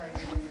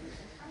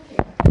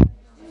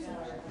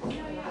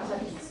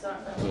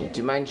Do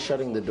you mind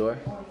shutting the door?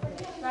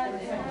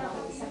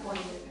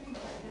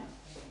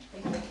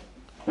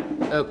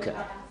 Okay.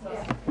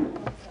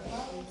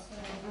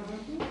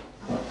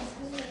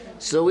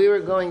 So we were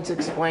going to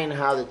explain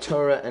how the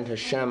Torah and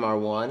Hashem are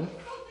one.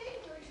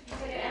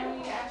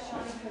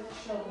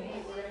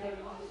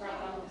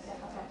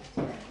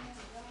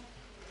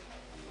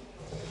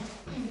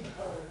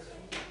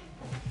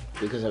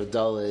 Because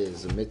Havdalah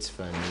is a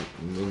mitzvah,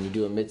 and when you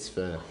do a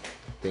mitzvah,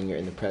 then you're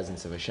in the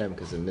presence of Hashem,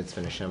 because the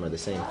mitzvah and Hashem are the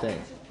same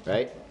thing,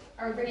 right?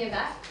 Are we bringing it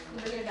back?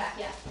 We're bringing it back,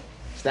 yeah.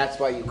 So that's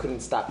why you couldn't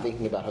stop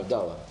thinking about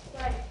Havdalah.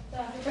 Right,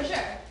 for sure.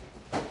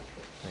 Right.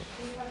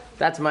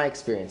 That's my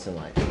experience in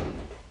life.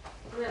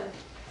 Really?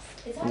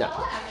 Is No.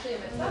 Havdalah actually a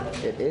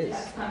mitzvah? It is.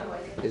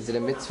 Is it a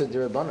mitzvah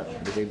d'Rabbanan?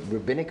 It is a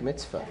rabbinic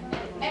mitzvah.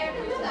 I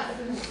never knew that.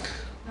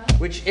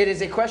 Which it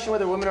is a question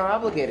whether women are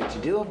obligated to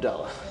do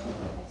Havdalah.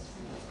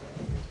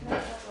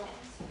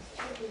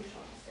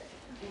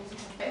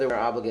 They were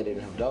obligated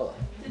in Havdalah.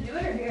 To do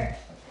it or hear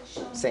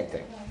it? Same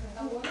thing.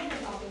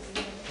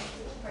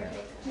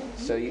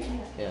 So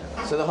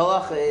So the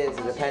halacha is,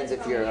 it depends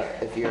if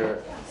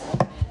you're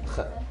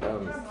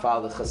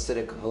follow the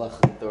Hasidic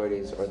halachic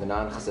authorities or the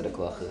non-Hasidic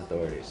halachic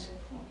authorities.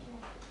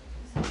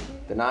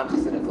 The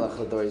non-Hasidic halachic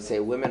authorities say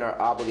women are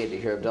obligated to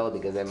hear Havdalah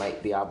because they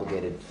might be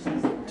obligated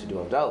to do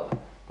Havdalah.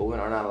 But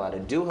women are not allowed to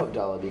do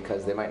Havdalah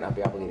because they might not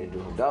be obligated to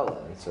do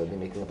Havdalah, and so they'd be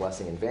making a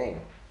blessing in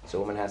vain. So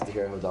a woman has to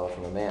hear Havdalah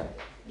from a man.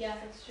 Yeah,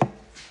 that's true.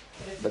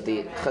 But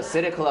the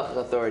Hasidic halachic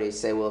authorities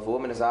say, well, if a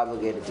woman is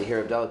obligated to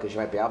hear Havdalah because she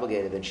might be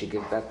obligated, then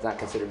that's not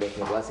considered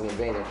making a blessing in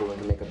vain. If a woman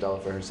can make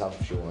Havdalah for herself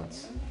if she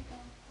wants.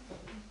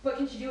 But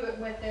can she do it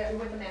with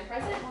the man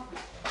present?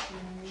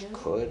 She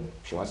could.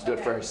 She wants to do it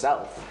for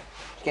herself.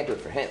 She can't do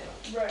it for him.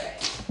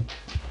 Right.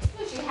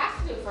 No, she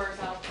has to do it for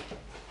herself.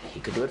 He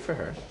could do it for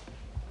her.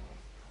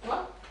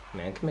 What?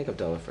 Man can make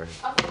Havdalah for her.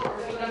 Of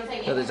course, but I'm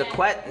saying. No, there's a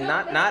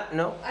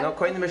no.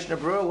 According to the Mishnah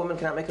Berurah, a woman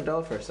cannot make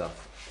Havdalah for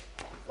herself.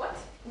 What?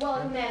 Well,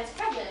 if a man is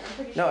pregnant, I'm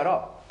pretty sure. No, at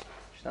all.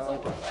 She's not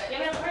allowed to.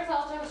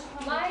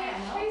 My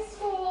high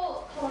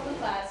school halacha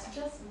class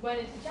just went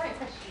into giant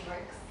question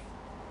marks.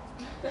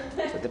 So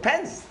it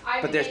depends.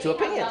 But there's two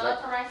opinions, right?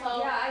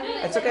 Yeah, I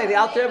know. It's okay. The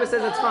Alter Rebbe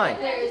says it's fine.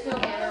 There is no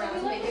man around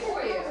to make it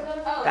for you.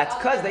 That's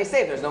because they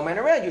say if there's no man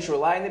around, you should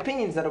rely on the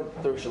opinions you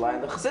should rely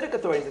on the Hasidic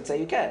authorities that say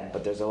you can.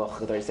 But there's a lot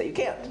of authorities that you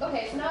can't.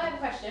 Okay, so now I have a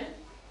question.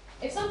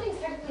 If something's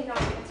technically not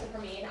a mitzvah for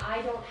me and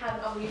I don't have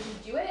an obligation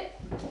to do it,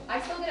 I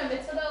still get a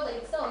mitzvah though? Like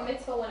it's still a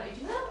mitzvah when I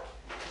do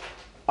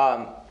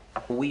that?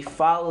 We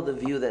follow the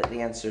view that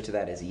the answer to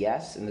that is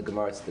yes. In the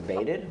Gemara it's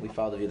debated. We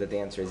follow the view that the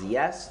answer is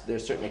yes.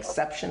 There's certain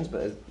exceptions,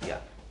 but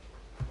yeah.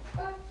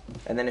 Okay.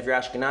 And then if you're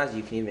Ashkenazi,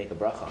 you can even make a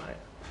bracha on it.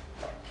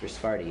 If you're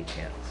Sephardi, you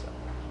can't.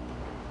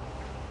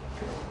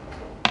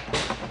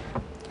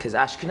 Because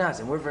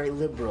Ashkenazim, we're very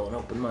liberal and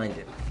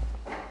open-minded.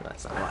 No,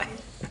 that's not why.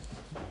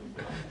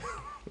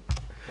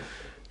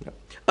 No.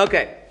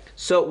 Okay,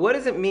 so what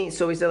does it mean?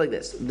 So we said like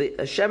this. The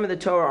Hashem and the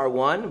Torah are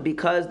one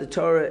because the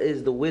Torah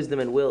is the wisdom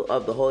and will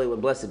of the Holy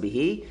One, blessed be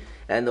He.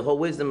 And the whole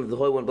wisdom of the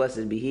Holy One,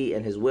 blessed be He,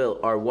 and His will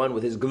are one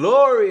with His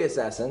glorious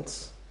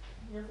essence.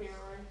 Your favorite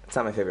word? It's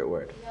not my favorite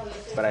word. No,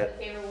 it's But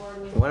the favorite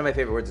word. one of my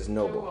favorite words is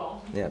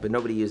noble. Yeah, but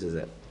nobody uses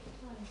it.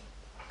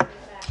 It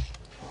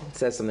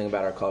says something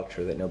about our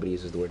culture that nobody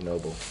uses the word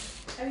noble.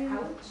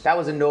 That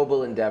was a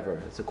noble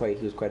endeavor.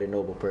 He was quite a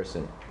noble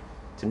person.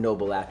 It's a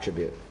noble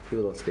attribute.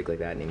 People don't speak like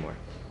that anymore.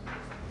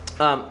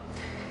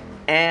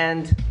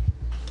 And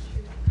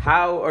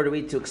how are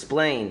we to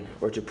explain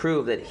or to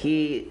prove that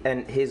He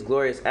and His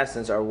glorious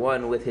essence are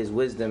one with His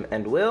wisdom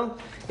and will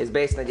is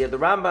based on the idea. The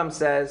Rambam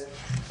says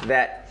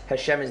that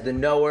Hashem is the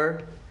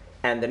knower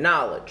and the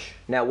knowledge.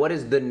 Now, what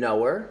is the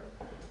knower?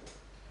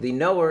 The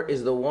knower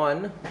is the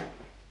one,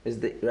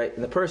 right?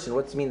 And the person.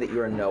 What's it mean that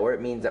you're a knower?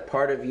 It means that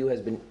part of you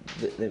has been.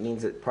 That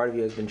means that part of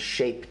you has been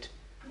shaped.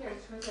 Yeah,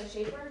 it's a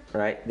shaper.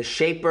 Right. The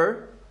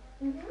shaper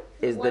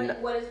is the.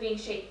 What is being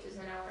shaped is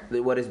the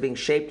knower. What is being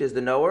shaped is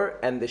the knower,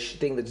 and the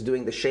thing that's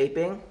doing the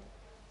shaping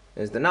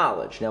is the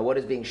knowledge. Now, what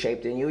is being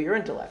shaped in you? Your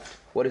intellect.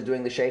 What is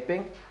doing the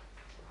shaping?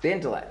 The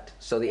intellect.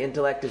 So the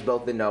intellect is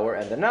both the knower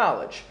and the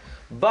knowledge.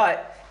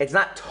 But it's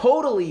not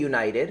totally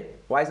united.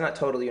 Why is it not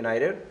totally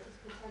united?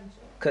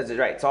 Because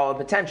it's all in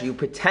potential. You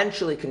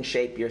potentially can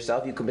shape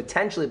yourself. You can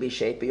potentially be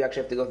shaped, but you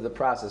actually have to go through the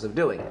process of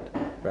doing it,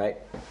 right?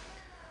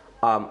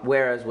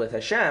 Whereas with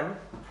Hashem,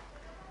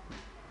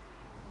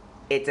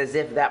 it's as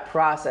if that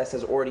process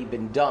has already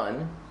been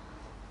done,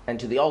 and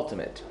to the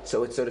ultimate.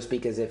 So it's, so to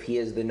speak, as if He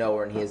is the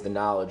knower and He is the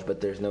knowledge, but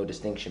there's no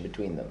distinction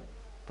between them,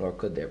 nor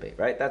could there be,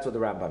 right? That's what the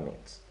Rambam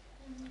means.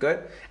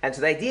 Good? And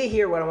so the idea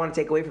here, what I want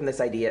to take away from this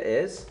idea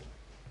is,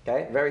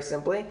 okay, very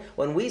simply,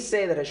 when we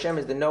say that Hashem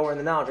is the knower and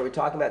the knowledge, are we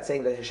talking about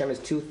saying that Hashem is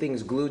two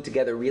things glued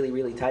together really,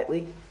 really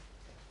tightly?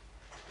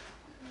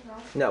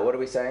 No, what are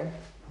we saying?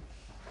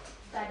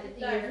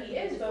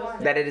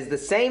 That it is the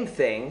same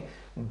thing,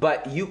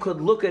 but you could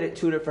look at it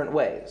two different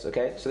ways,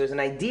 okay? So there's an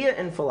idea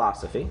in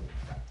philosophy,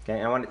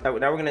 okay? Now we're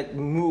going to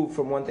move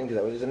from one thing to the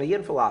other. There's an idea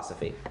in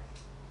philosophy,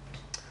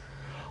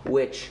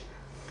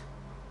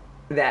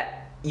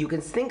 that you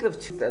can think of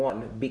two things.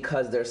 One,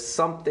 because there's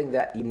something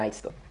that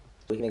unites them.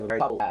 So we can think of a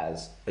couple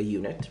as a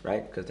unit,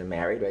 right? Because they're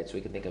married, right? So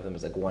we can think of them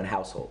as like one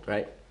household,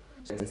 right?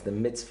 So it's the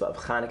mitzvah of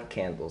Hanukkah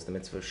candles, the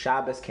mitzvah of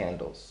Shabbos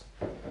candles.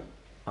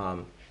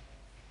 All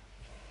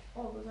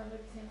goes under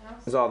the same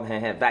house? It's all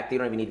in fact, you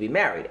don't even need to be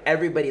married.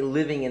 Everybody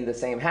living in the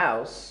same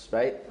house,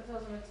 right? That's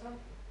also a mitzvah?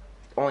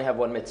 Only have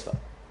one mitzvah,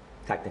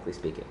 technically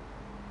speaking.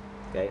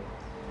 Okay?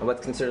 And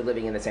what's considered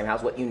living in the same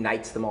house? What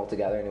unites them all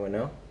together? Anyone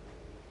know?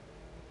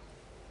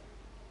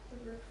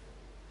 The roof.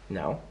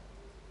 No.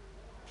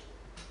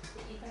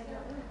 Eat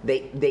together.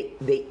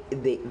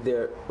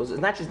 They're well,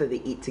 it's not just that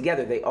they eat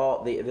together.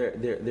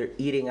 They're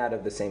eating out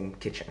of the same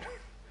kitchen.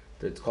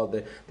 It's called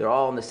they're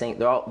all in the same.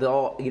 They're all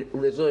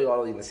literally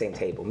all eating the same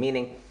table.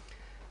 Meaning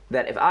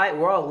that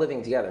we're all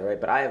living together, right?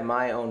 But I have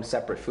my own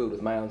separate food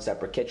with my own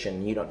separate kitchen,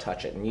 and you don't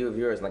touch it, and you have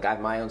yours, and like I have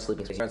my own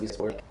sleeping space.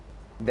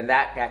 Then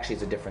that actually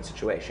is a different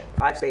situation.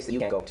 I have space that you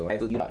can't go to. I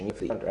have food you touch, and you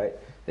have food, right?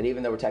 Then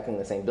even though we're technically in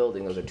the same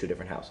building, those are two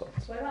different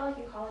households. What about like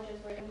in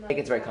colleges where It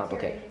gets very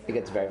complicated. It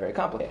gets very, very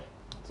complicated.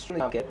 It's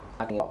extremely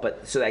complicated.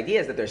 But so the idea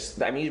is that there's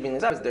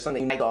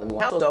something unites all in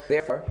one household. So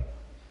therefore,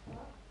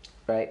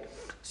 right?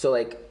 So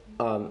like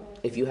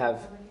if you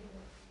have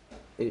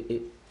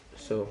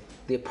so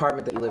the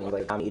apartment that you live in,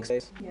 like common eating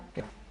space, yeah,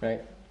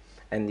 right?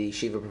 And the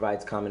yeshiva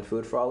provides common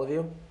food for all of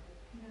you.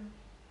 No.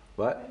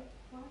 What?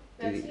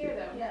 That's here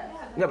though. Yeah.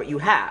 No, but you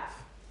have,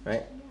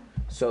 right?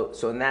 So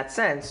in that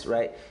sense,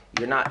 right?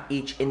 You're not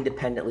each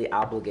independently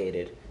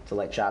obligated to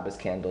light Shabbos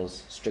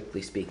candles,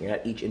 strictly speaking. You're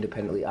not each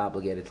independently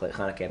obligated to light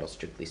Hanukkah candles,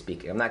 strictly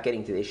speaking. I'm not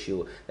getting to the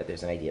issue that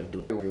there's an idea of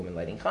doing a room and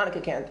lighting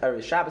Hanukkah candles,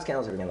 or Shabbos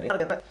candles, every man lighting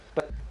Hanukkah.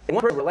 But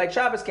one person will light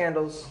Shabbos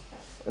candles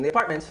in the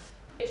apartment.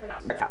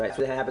 Right,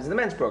 so that happens in the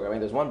men's program. I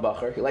mean, there's one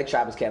bacher, he lights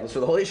Shabbos candles for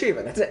the whole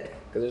yeshiva. That's it.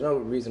 Because there's no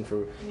reason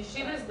for. In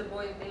yeshivas, the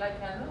boys they light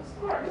candles.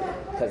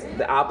 Because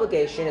the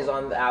obligation is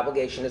on the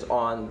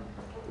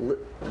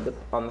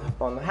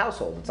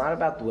household. It's not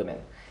about the women.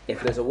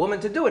 If there's a woman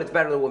to do it, it's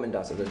better the woman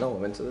does it. If there's no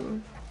woman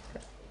to.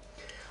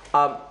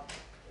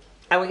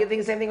 And we can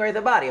think the same thing right with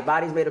the body. A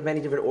body's made of many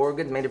different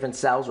organs, many different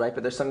cells, right?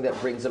 But there's something that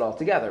brings it all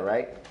together,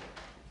 right?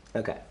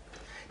 Okay.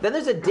 Then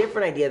there's a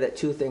different idea that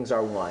two things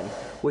are one,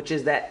 which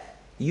is that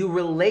you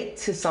relate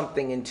to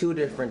something in two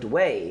different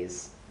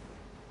ways.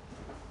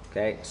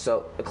 Okay,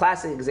 so the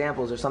classic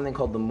examples are something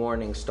called the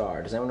morning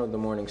star. Does anyone know what the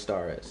morning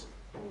star is?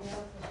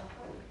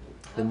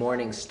 The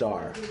morning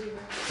star.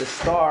 The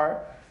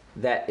star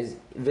that is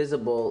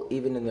visible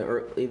even in the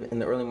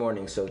early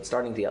morning. So it's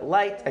starting to get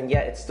light, and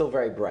yet it's still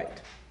very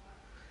bright.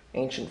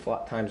 Ancient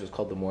times was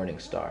called the morning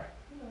star,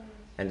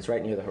 and it's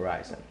right near the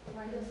horizon.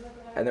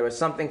 And there was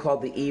something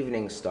called the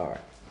evening star.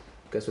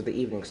 Guess what the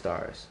evening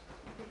star is?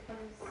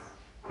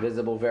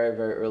 Visible very,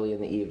 very early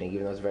in the evening,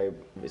 even though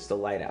it's still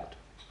light out.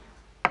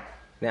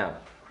 Now,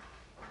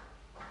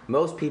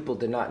 most people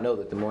did not know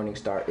that the morning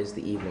star is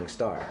the evening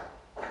star.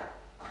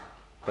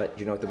 But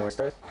do you know what the morning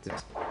star is?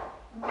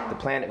 The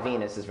planet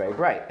Venus is very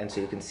bright, and so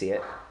you can see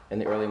it in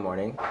the early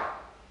morning,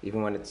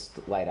 even when it's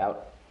light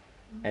out,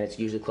 and it's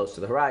usually close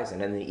to the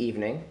horizon. And in the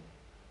evening,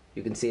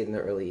 you can see it in the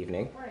early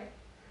evening.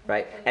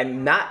 Right?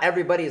 And not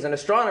everybody is an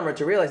astronomer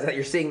to realize that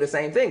you're seeing the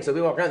same thing. So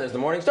we walk around, there's the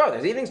morning star,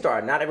 there's the evening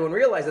star. Not everyone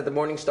realizes that the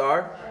morning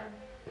star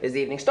is the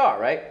evening star,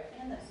 right?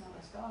 And that's not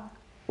a star.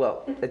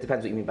 Well, it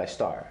depends what you mean by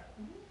star.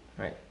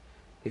 Right?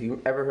 Have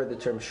you ever heard the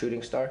term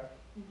shooting star?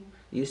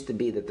 It used to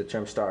be that the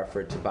term star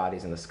referred to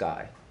bodies in the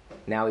sky.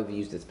 Now we've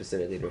used it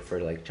specifically to refer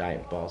to like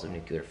giant balls of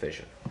nuclear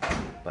fission.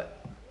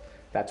 But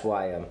that's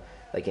why,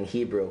 like in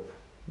Hebrew,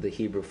 the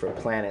Hebrew for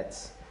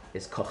planets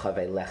is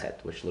kochavei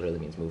lechet, which literally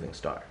means moving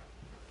star,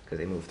 because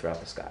they move throughout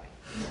the sky.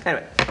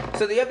 Anyway,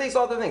 so you have these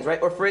other things,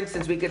 right? Or for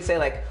instance, we could say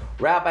like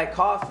Rabbi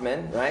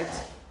Kaufmann, right,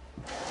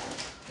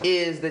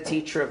 is the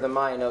teacher of the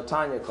Mayanot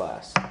Tanya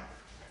class,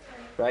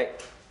 right?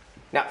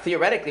 Now,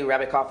 theoretically,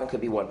 Rabbi Kaufmann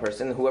could be one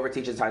person, and whoever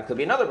teaches Tanya could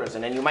be another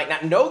person, and you might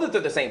not know that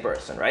they're the same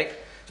person, right?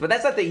 But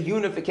that's not the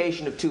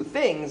unification of two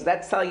things.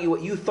 That's telling you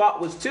what you thought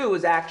was two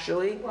is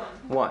actually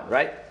one,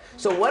 right?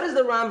 So what is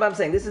the Rambam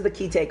saying? This is the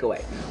key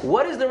takeaway.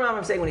 What is the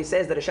Rambam saying when he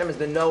says that Hashem is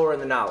the knower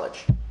and the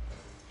knowledge?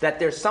 That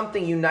there's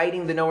something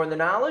uniting the knower and the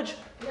knowledge?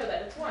 No,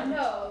 that it's one.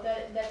 No,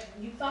 that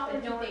you thought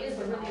that two things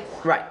were really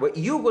one. Right. What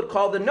you would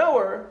call the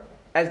knower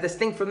as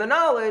distinct from the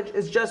knowledge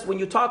is just when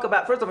you talk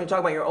about, first of all, when you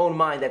talk about your own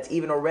mind, that's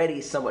even already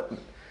somewhat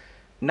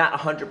not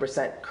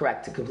 100%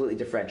 correct to completely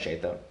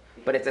differentiate them.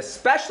 But it's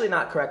especially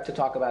not correct to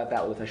talk about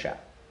that with Hashem.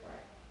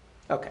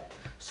 Okay.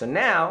 So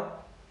now,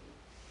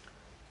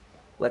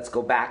 let's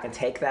go back and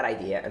take that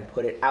idea and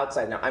put it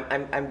outside. Now,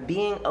 I'm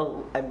being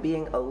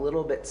a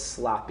little bit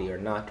sloppy or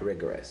not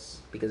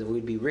rigorous, because if we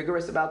would be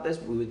rigorous about this,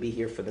 we would be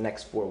here for the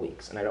next 4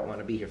 weeks, and I don't want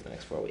to be here for the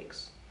next 4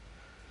 weeks.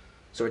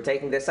 So we're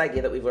taking this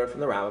idea that we've learned from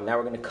the Rambam. Now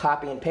we're going to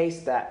copy and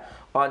paste that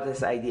onto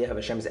this idea of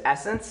Hashem's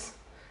essence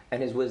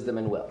and His wisdom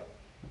and will.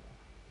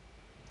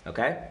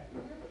 Okay?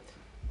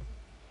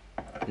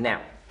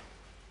 Now,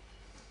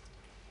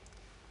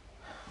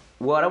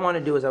 what I want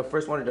to do is I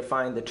first want to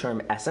define the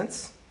term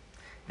essence.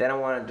 Then I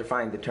want to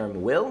define the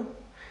term will.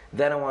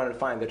 Then I want to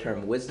define the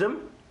term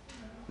wisdom.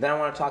 Then I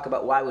want to talk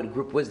about why would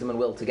group wisdom and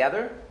will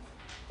together,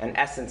 and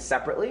essence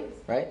separately,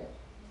 right?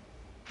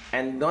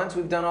 And once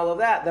we've done all of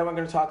that, then we're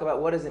going to talk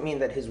about what does it mean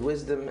that his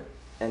wisdom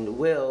and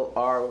will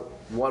are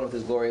one with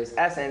his glorious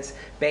essence,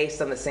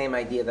 based on the same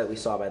idea that we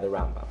saw by the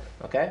Rambam.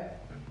 Okay?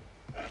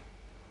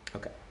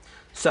 Okay.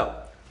 So,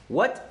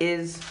 what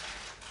is,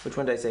 which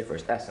one did I say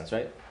first? Essence,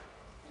 right?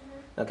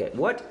 Okay,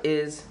 what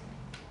is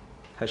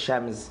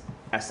Hashem's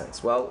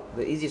essence? Well,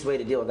 the easiest way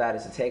to deal with that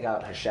is to take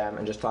out Hashem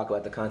and just talk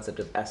about the concept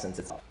of essence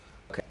itself.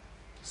 Okay.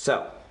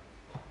 So,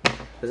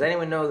 does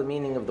anyone know the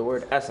meaning of the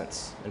word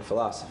essence in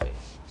philosophy?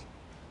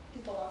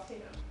 Philosophy,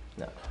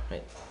 No,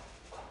 right?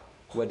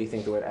 What do you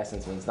think the word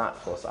essence means,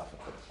 not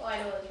philosophically? well, I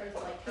know in terms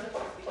of like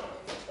chemical speaking,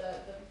 it's the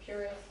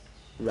purest,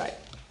 Right.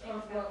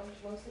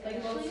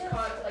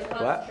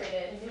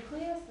 concentrated.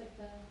 Nucleus, like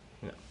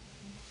the. No.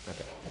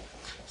 Okay.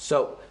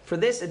 So for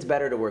this, it's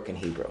better to work in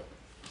Hebrew,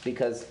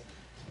 because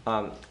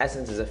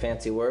essence is a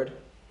fancy word,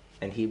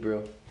 and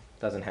Hebrew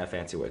doesn't have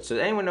fancy words. So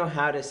does anyone know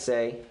how to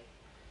say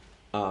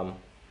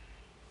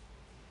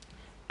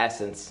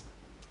essence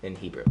in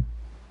Hebrew?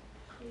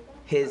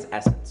 His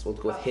essence. We'll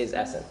go with his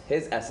essence.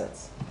 His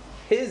essence.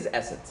 His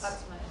essence.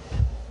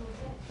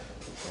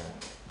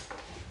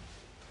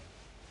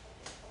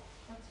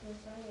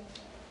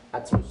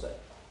 Atzmusai.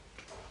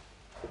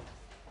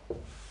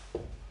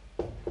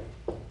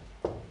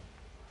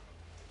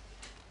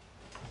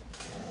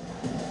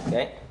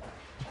 Okay?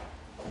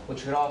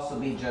 Which could also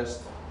be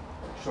just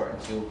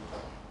shortened to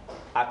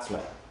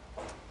Atzma.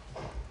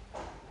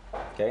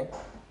 Okay?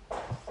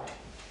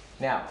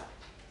 Now,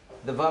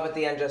 the Vav at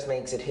the end just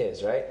makes it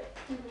his, right?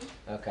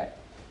 Mm-hmm. Okay.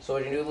 So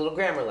we're going to do a little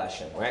grammar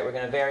lesson, right? We're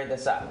going to vary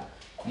this up.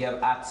 You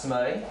have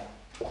Atzmai.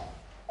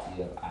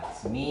 You have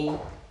Atzmi.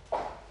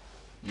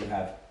 You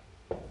have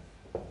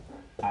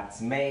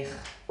Atzmeich.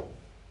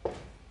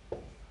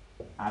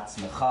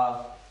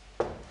 Atzmecha.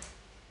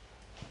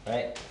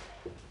 Right?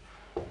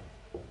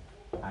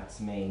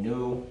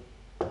 Atzmeinu.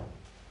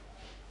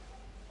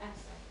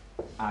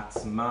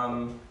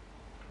 Atzmam.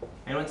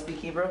 Anyone speak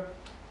Hebrew?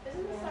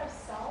 Isn't this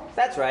ourselves?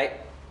 That's right.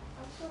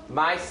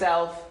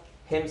 Myself,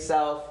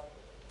 himself,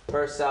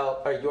 herself,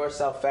 or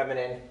yourself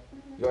feminine,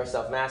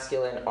 yourself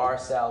masculine,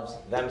 ourselves,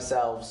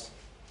 themselves.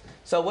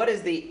 So what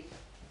is the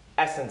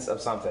essence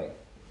of something?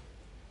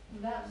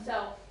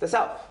 Self. The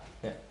self.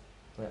 Yeah.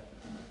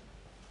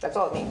 That's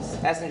all it means.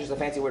 Essence is a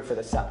fancy word for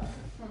the self.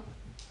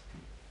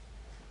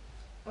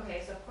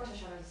 Okay, so of course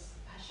Hashem is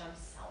Hashem's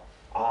self.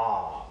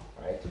 Ah,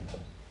 right.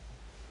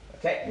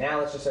 Okay, now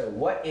let's just say,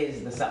 what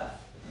is the self?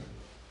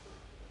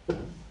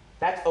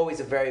 That's always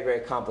a very,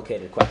 very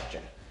complicated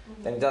question.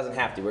 And it doesn't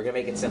have to. We're going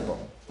to make it simple.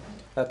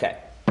 Okay.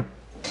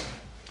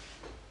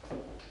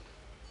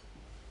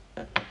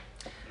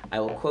 I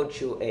will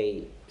quote you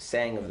a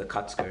saying of the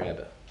Kotzker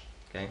Rebbe.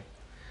 Okay?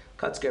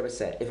 Kotzker Rebbe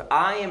said, if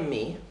I am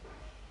me,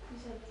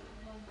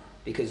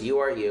 because you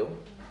are you,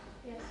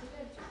 Yes, you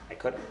did. I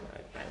could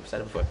have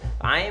said it before.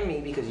 I am me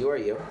because you are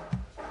you,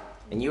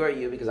 and you are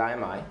you because I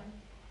am I,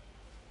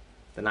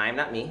 then I am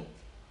not me,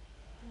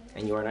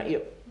 and you are not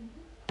you.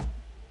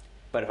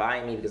 But if I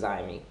am me because I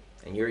am me,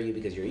 and you're you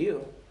because you're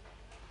you,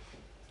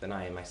 then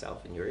I am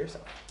myself and you're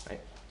yourself, right?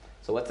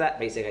 So what's that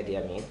basic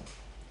idea mean?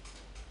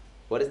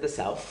 What is the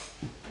self?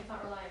 It's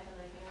not reliant on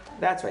anything else.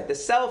 That's right. The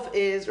self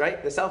is,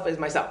 right? The self is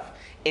myself.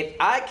 If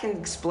I can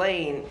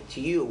explain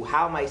to you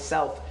how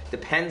myself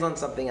depends on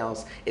something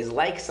else, is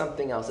like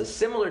something else, is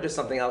similar to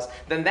something else,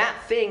 then that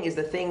thing is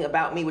the thing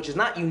about me which is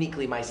not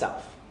uniquely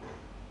myself.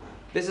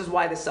 This is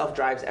why the self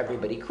drives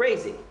everybody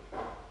crazy.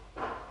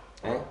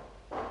 Okay?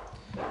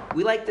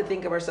 We like to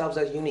think of ourselves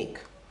as unique,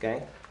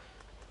 okay?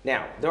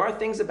 Now, there are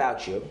things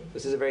about you,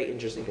 this is a very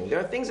interesting thing, there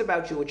are things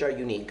about you which are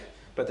unique,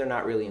 but they're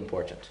not really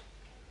important.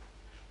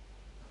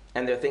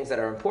 And there are things that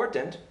are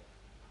important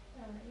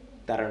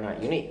that are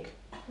not unique.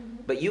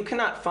 But you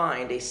cannot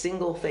find a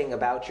single thing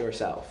about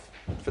yourself,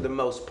 for the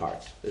most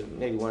part, there's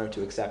maybe one or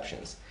two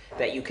exceptions,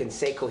 that you can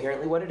say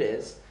coherently what it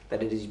is,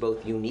 that it is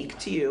both unique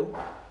to you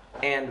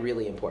and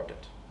really important.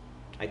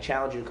 I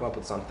challenge you to come up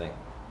with something.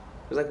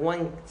 There's like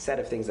one set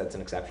of things that's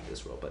an exception to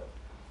this rule, but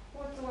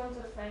What's the ones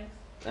of things?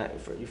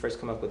 you first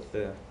come up with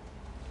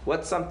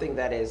what's something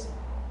that is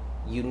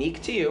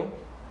unique to you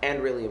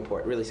and really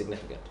important, really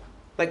significant.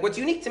 Like what's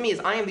unique to me is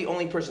I am the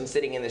only person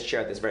sitting in this chair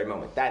at this very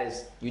moment. That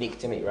is unique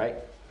to me, right?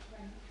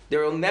 There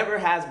will never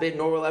has been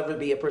nor will ever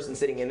be a person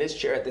sitting in this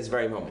chair at this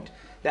very moment.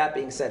 That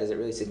being said, is it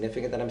really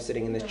significant that I'm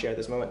sitting in this chair at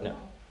this moment? No.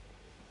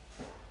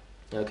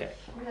 Okay.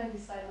 We gotta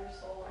decide your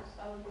souls.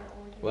 That would be the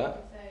only thing What? I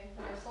could say.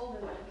 Your soul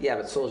didn't. Yeah,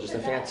 but soul is just a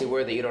fancy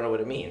word that you don't know what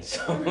it means.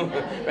 So,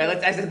 right?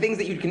 As the things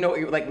that you can know,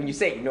 like when you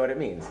say it, you know what it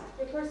means.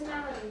 Your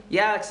personality.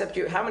 Yeah, except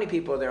you. How many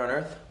people are there on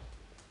Earth?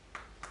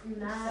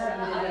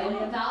 Other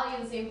people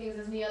value the same things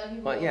as me. Other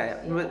people. Well,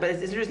 yeah. But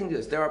it's interesting to do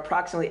this. There are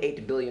approximately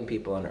 8 billion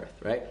people on Earth,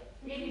 right?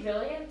 80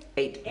 billion?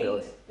 8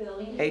 billion. 8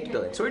 billion. 8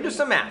 billion. So we're doing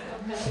some math.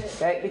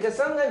 Okay? Because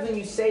sometimes when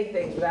you say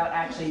things without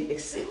actually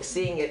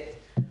seeing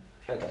it.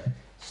 Okay.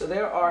 So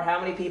there are how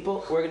many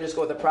people? We're going to just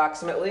go with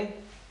approximately.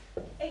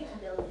 8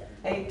 billion.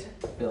 8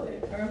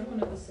 billion. Or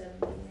one of the 7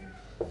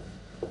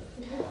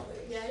 billion.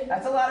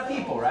 That's a lot of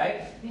people,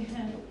 right?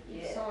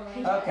 So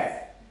many.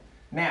 Okay.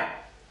 Now,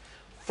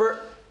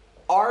 for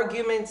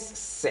argument's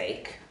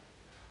sake,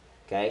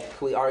 okay,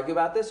 can we argue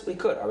about this? We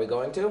could. Are we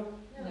going to?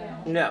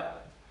 No.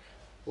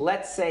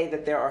 Let's say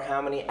that there are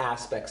how many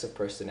aspects of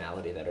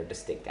personality that are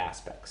distinct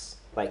aspects?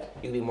 Like,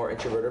 you can be more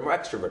introverted or more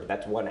extroverted.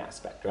 That's one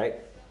aspect, right?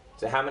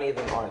 So how many of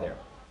them are there?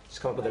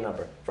 Just come up with a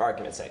number, for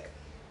argument's sake.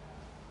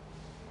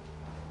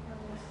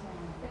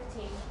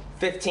 15.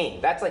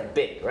 15. That's like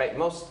big, right?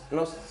 Most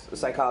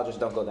psychologists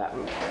don't go that.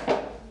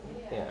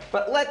 Yeah.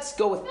 But let's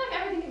go with. I feel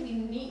like everything can be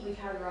neatly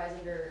categorized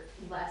under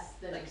less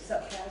than like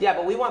subcategories. Yeah,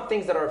 but we want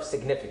things that are of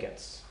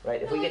significance,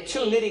 right? If we get too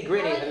nitty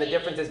gritty, then the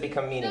differences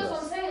become No, that's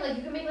what I'm meaningless. saying. Like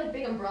you can make like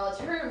big umbrella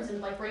terms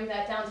and like break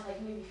that down to like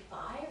maybe 5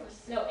 or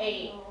 6. No,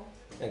 8.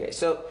 Okay,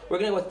 so we're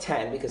gonna go with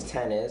 10 because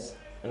 10 is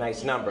a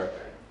nice number,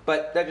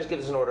 but that just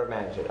gives us an order of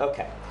magnitude.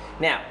 Okay,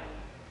 now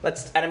and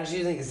I'm just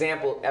using an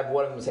example of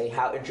one of them to say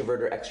how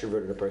introverted or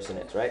extroverted a person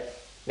is, right?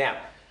 Now,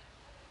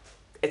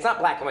 it's not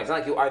black and white. It's not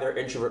like you are either an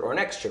introvert or an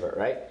extrovert,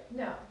 right?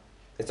 No.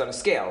 It's on a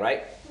scale,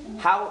 right?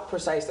 How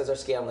precise does our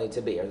scale need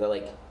to be? Are there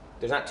like,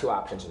 there's not 2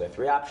 options. Are there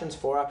 3 options,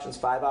 4 options,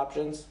 5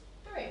 options?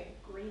 3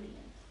 gradient.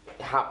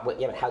 But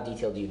how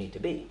detailed do you need to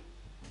be?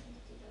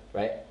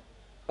 Right?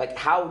 Like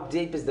how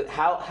deep is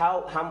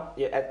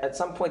at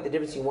some point the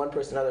difference between one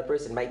person and another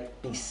person might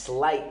be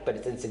slight, but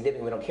it's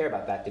insignificant. We don't care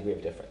about that degree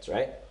of difference,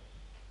 right?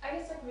 I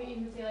guess like you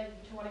can say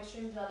like to one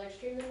extreme to the other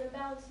extreme and then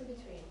balance in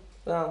between.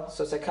 Well,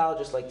 so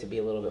psychologists like to be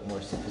a little bit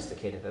more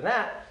sophisticated than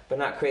that, but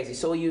not crazy.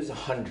 So we'll use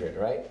 100,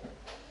 right?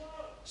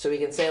 So we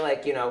can say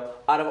like,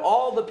 out of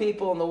all the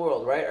people in the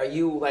world, right, are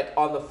you like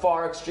on the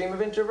far extreme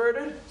of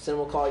introverted? So then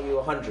we'll call you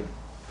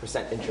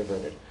 100%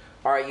 introverted.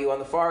 Are you on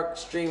the far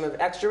extreme of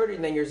extroverted?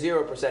 And then you're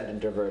 0%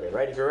 introverted,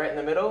 right? If you're right in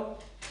the middle,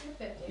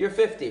 you're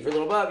 50. If you're a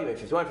little above, you make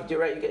 51, 52,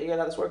 right? You get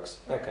how this works?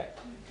 Okay.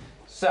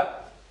 So,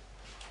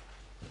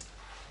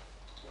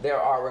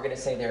 we're going to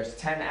say there's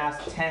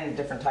 10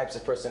 different types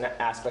of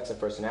aspects of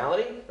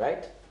personality,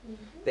 right?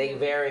 They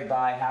vary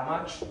by how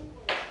much?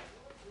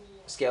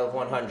 Scale of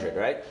 100,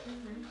 right?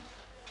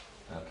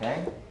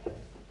 Okay.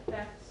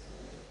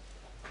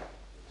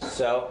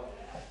 So,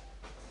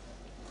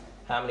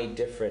 how many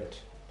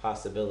different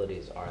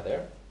possibilities are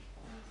there?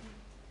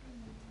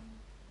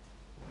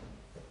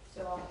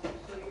 So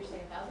you're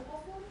saying 1,000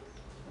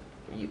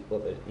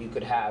 possibilities? You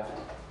could have,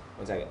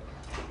 one second.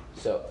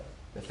 So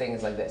the thing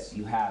is like this.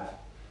 You have,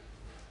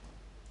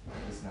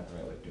 this is not the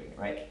right way of doing it,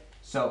 right?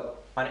 So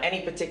on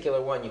any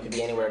particular one, you could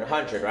be anywhere in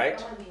 100,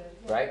 right?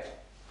 Right?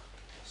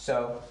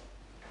 So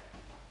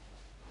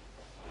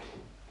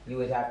you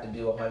would have to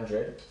do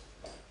 100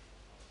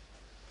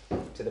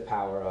 to the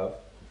power of,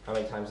 how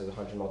many times is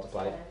 100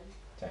 multiplied?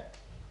 10.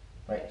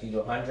 Right, so you do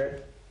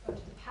 100 Oh, to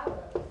the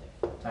power of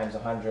it. times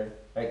 100,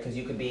 right? Because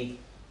you could be,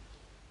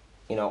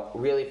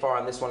 really far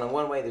on this one in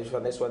one way,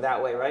 this one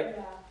that way, right?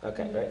 Yeah.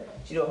 Okay, right?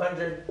 So you do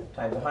 100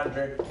 times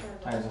 100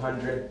 times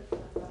 100,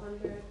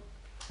 100.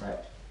 right?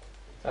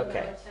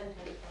 Okay, 10 times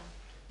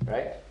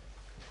right?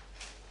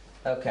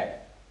 Okay.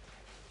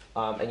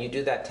 And you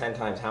do that 10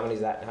 times, how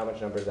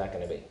much number is that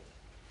going to be?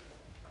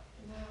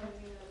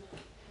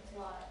 That's a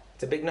lot.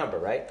 It's a big number,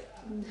 right?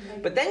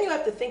 But then you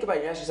have to think about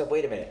it and ask yourself,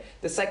 wait a minute.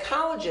 The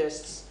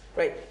psychologists,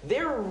 right,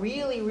 they're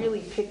really,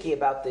 really picky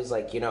about these,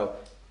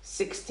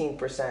 16%,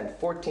 14%.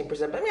 But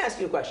let me ask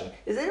you a question.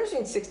 Is the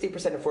difference between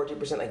 60% and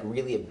 14%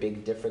 really a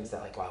big difference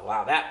that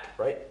wow, that,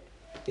 right?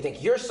 You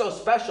think you're so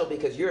special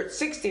because you're at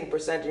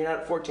 16% and you're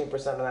not at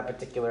 14% on that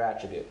particular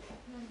attribute.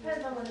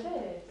 Depends on what it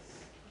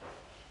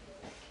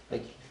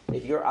is.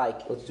 If your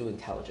IQ, let's do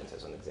intelligence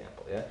as an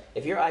example, yeah?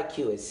 If your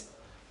IQ is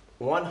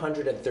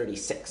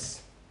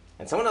 136,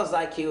 and someone else's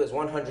IQ is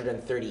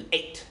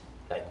 138.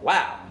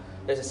 Wow,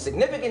 there's a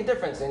significant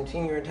difference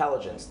in your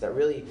intelligence.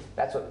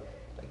 That's what,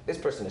 this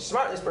person is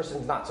smart, this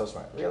person's not so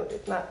smart. Really,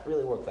 it's not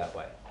really work that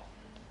way.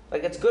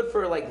 It's good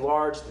for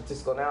large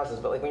statistical analysis,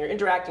 but when you're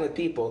interacting with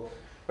people,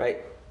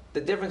 right,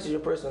 the difference in your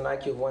person with an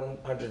IQ of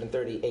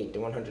 138 to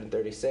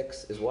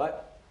 136 is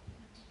what?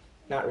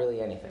 Not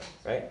really anything,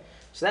 right?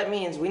 So that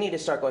means we need to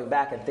start going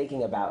back and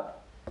thinking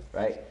about,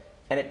 right?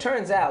 And it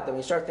turns out that when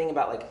you start thinking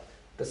about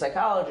the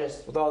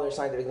psychologists, with all their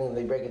scientific things,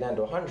 they break it down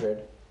to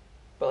 100.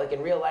 But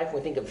in real life, when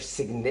we think of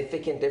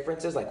significant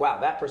differences, wow,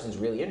 that person's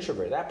really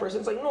introverted. That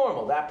person's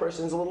normal. That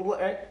person's a little,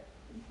 right?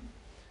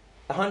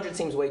 100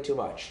 seems way too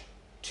much.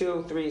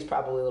 2, 3 is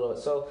probably a little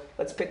bit. So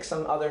let's pick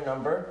some other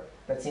number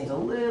that seems a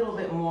little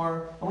bit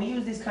more. And we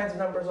use these kinds of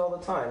numbers all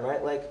the time,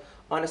 right?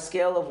 On a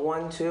scale of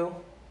 1 to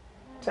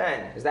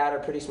 10, is that a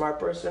pretty smart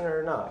person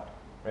or not?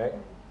 Right?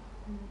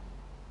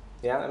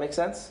 Yeah, that makes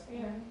sense?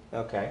 Yeah.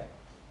 Okay.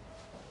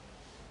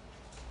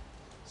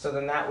 So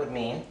then that would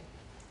mean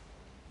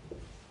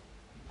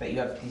that you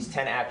have these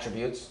 10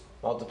 attributes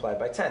multiplied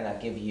by 10.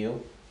 That give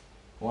you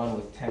one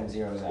with 10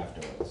 zeros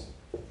afterwards.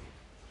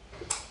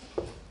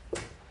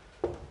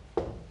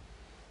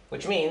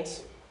 Which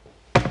means,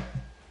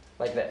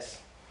 like this.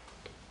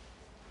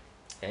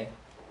 Okay?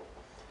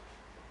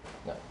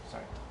 No,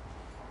 sorry.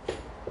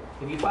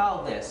 If you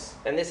follow this,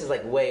 and this is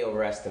way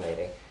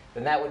overestimating,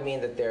 then that would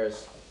mean that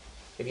there's,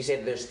 if you say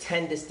that there's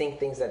 10 distinct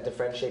things that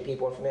differentiate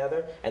people one from the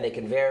other, and they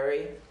can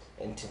vary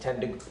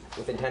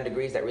within 10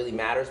 degrees that really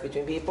matters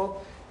between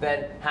people,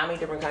 then how many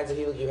different kinds of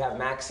people do you have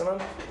maximum?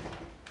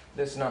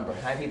 This number.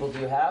 How many people do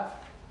you have?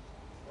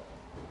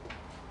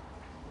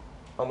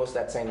 Almost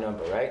that same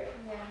number, right?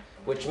 Yeah.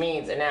 Which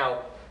means, and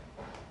now,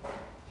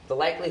 the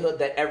likelihood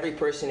that every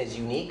person is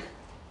unique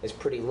is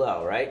pretty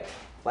low, right?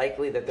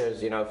 Likely that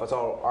there's, if it's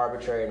all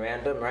arbitrary and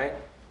random, right?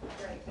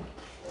 Right.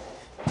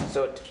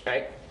 So,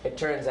 it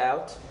turns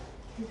out,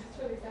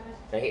 That's really sad.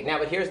 right? Now,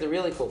 but here's the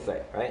really cool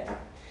thing, right?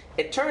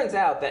 It turns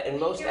out that in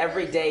most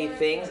everyday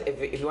things,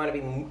 if you want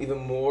to be even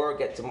more,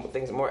 get to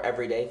things, more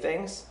everyday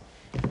things,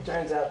 it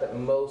turns out that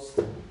most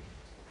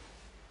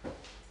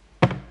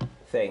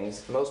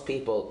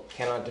people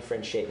cannot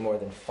differentiate more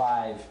than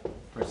 5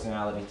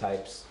 personality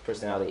types,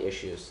 personality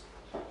issues.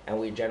 And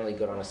we generally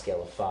go on a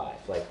scale of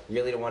 5, like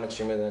really to one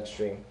extreme or the other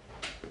extreme.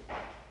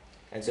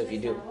 And so if you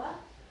do,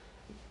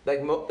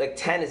 like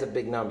 10 is a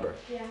big number.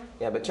 Yeah.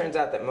 Yeah, but it turns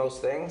out that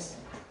most things,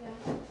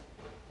 Yeah.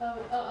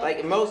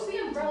 like most, The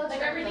umbrella,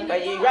 like everything.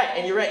 you're right,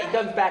 and you're right. It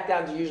comes back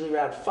down to usually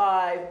around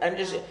 5. And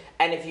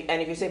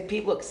if you say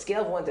people, look,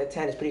 scale of 1 to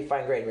 10 is pretty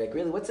fine grained. Like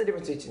really, what's the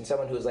difference between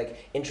someone who's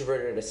like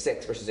introverted at a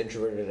 6 versus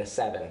introverted at a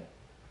 7?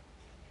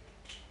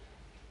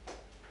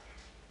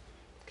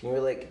 Can you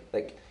really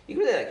like you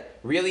can really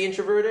really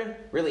introverted,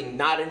 really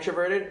not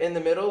introverted, in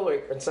the middle,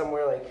 or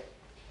somewhere like?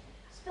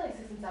 I feel like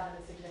 6 and 7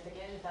 is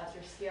significant if that's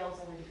your scales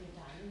only between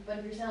 10. But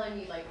if you're telling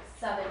me like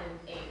 7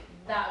 and 8,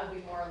 that would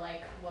be more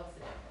like, what's the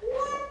difference?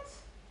 What?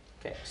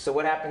 Okay, so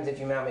what happens if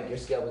you now make your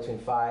scale between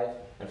 5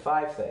 and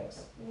 5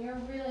 things? You're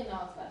really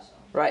not special.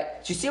 Right.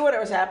 So you see what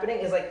was happening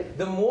is like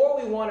the more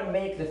we want to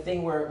make the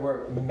thing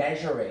we're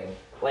measuring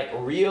like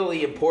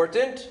really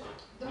important,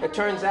 it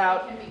turns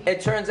out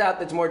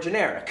that's more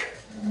generic.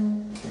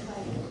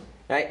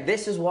 Right?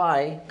 This is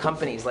why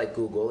companies like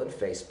Google and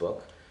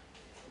Facebook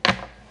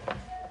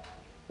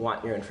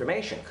want your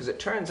information, because it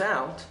turns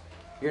out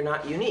you're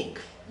not unique.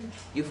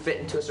 You fit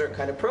into a certain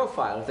kind of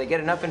profile. If they get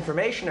enough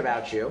information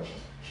about you,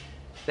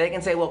 they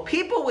can say, well,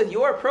 people with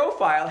your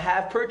profile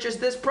have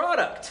purchased this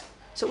product,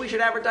 so we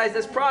should advertise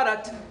this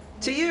product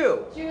to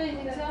you. Do you really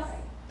think so?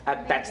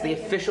 That's the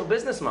official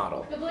business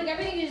model. But like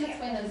everything you just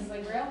explained is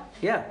like real?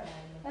 Yeah.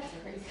 That's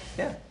crazy.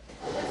 Yeah.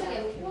 That's like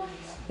illegal.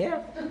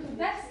 Yeah.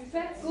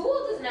 That's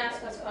Google doesn't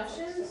ask us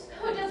questions.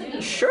 No, it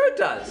doesn't. Sure it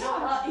does.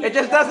 It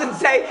just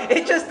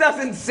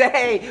doesn't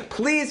say,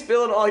 please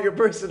fill in all your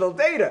personal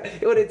data.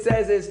 What it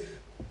says is,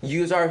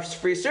 use our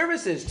free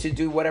services to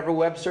do whatever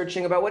web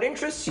searching about what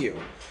interests you.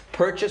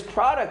 Purchase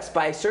products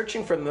by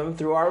searching for them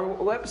through our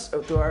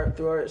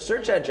through our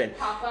search engine.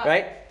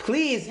 Right?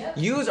 Please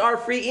use our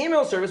free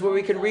email service where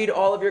we can read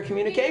all of your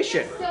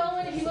communication. There's so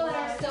many people that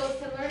are so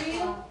similar to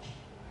you.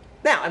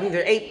 Now, I mean,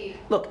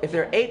 if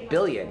there are 8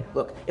 billion,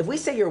 look, if we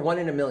say you're 1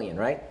 in a million,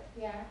 right?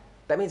 Yeah.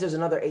 That means there's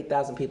another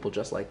 8,000 people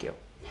just like you.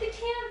 They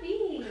can't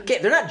be. Okay,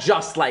 they're not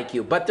just like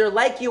you, but they're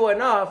like you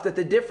enough that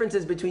the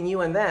differences between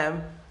you and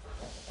them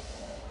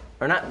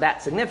are not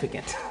that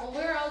significant. Well,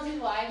 we're all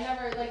people. I've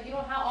never, like,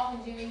 how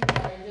often do you meet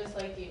people that are just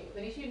like you?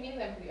 But you should meet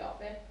them pretty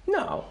often.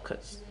 No,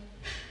 because...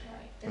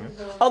 Right.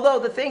 Although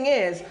the thing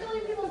is... 8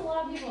 billion people is a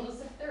lot of people to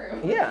sift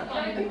through. Yeah.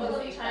 How many people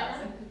live in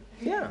China?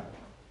 Yeah.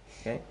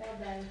 Okay.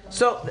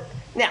 So,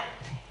 now,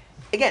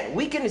 again,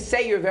 we can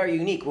say you're very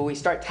unique when we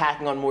start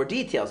tacking on more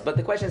details, but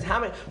the question is how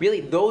many,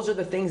 really, those are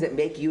the things that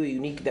make you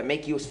unique, that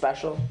make you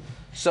special?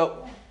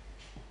 So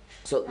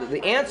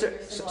the answer,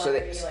 so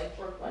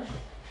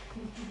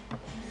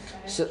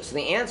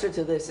the answer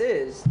to this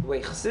is, the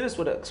way Chassidus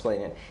would explain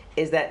it,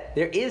 is that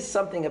there is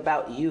something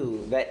about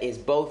you that is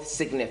both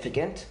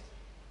significant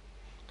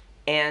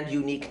and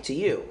unique to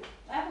you.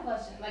 I have a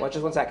question. Watch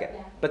just one second.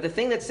 Yeah. But the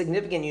thing that's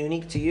significant and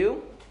unique to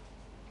you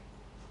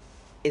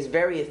is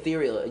very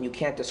ethereal, and you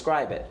can't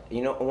describe it.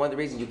 And one of the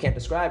reasons you can't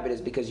describe it is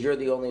because you're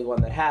the only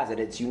one that has it.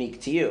 It's unique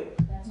to you.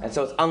 And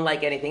so it's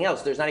unlike anything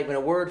else. There's not even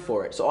a word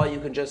for it. So all you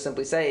can just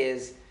simply say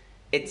is,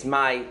 it's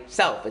my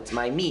self, it's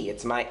my me,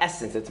 it's my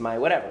essence, it's my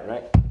whatever,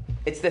 right?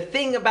 It's the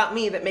thing about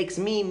me that makes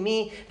me,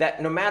 me,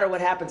 that no matter what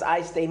happens,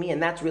 I stay me,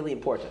 and that's really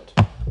important.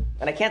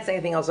 And I can't say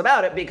anything else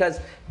about it, because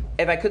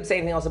if I could say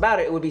anything else about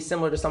it, it would be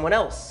similar to someone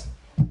else.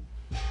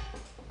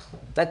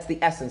 That's the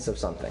essence of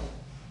something,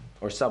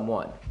 or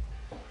someone.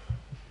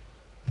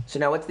 So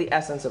now what's the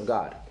essence of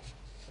God?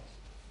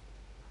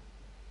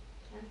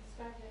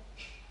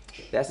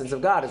 The essence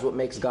of God is what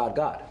makes God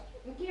God.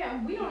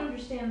 Yeah, we don't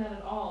understand that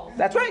at all.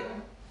 That's right.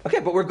 Okay,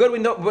 but we're good.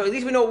 But at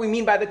least we know what we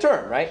mean by the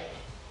term, right?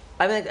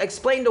 I mean, I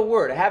explained a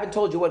word. I haven't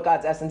told you what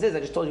God's essence is. I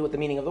just told you what the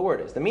meaning of the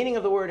word is. The meaning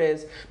of the word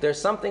is there's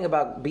something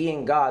about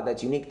being God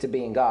that's unique to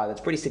being God,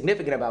 that's pretty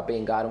significant about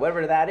being God. And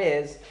whatever that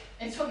is,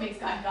 it's what makes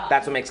God God.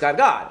 That's what makes God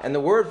God. And the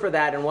word for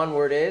that in one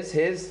word is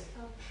His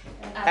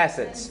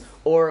essence.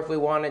 Or if we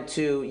wanted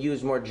to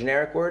use more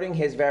generic wording,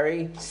 His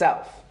very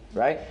self,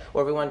 right?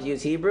 Or if we wanted to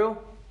use Hebrew,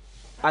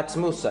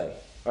 atzmusai,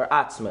 or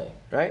atzmai,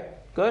 right?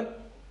 Good?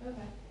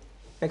 Okay.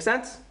 Make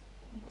sense?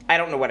 I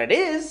don't know what it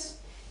is,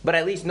 but I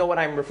at least know what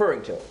I'm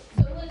referring to.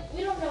 So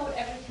we don't know what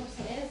every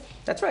person is.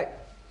 That's right.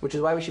 which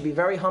is why we should be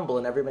very humble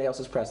in everybody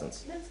else's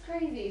presence. That's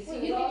crazy. So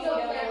We you don't also know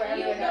know where where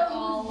you everyone don't is.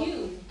 know who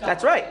you.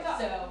 That's right.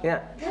 So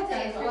Yeah.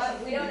 Okay,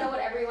 so we don't know what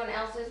everyone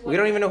else is. We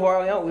don't even know who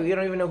are. We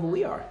don't even know who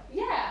we are.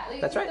 yeah,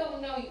 like, That's you right.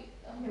 don't know.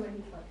 Everyone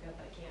needs to let go,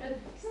 but I can't.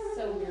 That's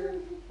so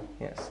weird.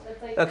 Yes.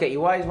 That's like. Okay,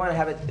 you always want to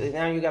have it.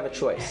 Now you have a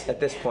choice at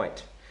this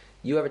point.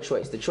 You have a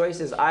choice. The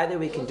choice is either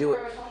we can do it.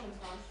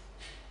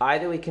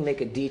 Either we can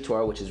make a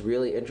detour, which is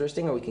really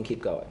interesting, or we can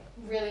keep going.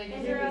 Really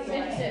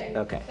Interesting.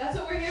 Okay. That's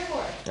what we're here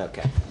for.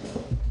 Okay.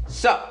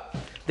 So,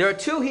 there are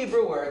two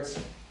Hebrew words.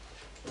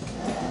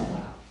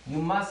 You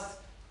must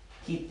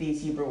keep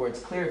these Hebrew words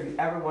clear if you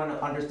ever want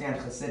to understand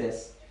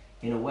Chassidus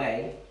in a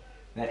way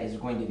that is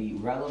going to be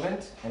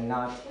relevant and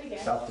not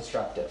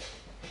self-destructive.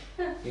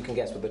 You can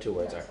guess what the two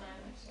words are.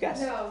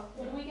 Guess. No.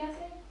 What are we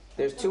guessing?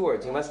 There's two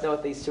words. You must know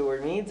what these two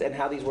words means and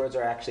how these words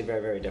are actually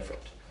very, very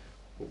different.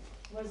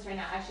 What is right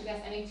now? I should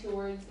guess any two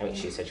words. I mean,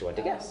 she said she wanted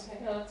to guess.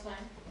 Okay. No, that's fine.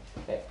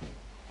 Okay.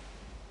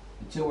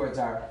 The two words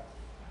are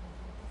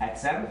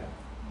etzem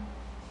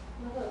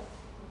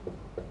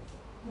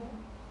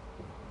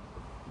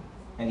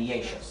and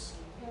yeshus.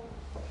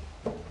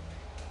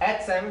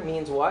 Etzem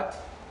means what?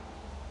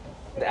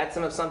 The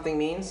etzem of something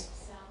means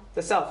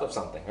the self of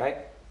something, right?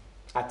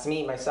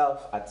 Atzmi,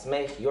 myself.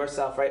 Atzmech,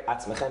 yourself, right?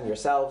 Atzmechem,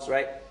 yourselves,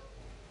 right?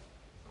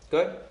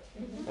 Good?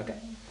 Okay.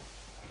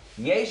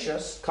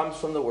 Yeshus comes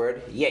from the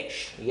word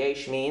yesh.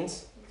 Yesh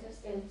means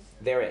Existence.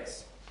 there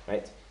is,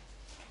 right?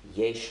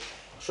 Yesh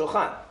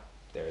shulchan,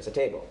 there is a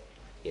table.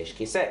 Yesh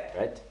kiseh,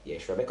 right?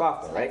 Yesh Rabbi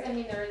Kaufmann, right? I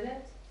mean, there isn't.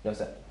 No,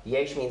 sir.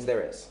 Yesh means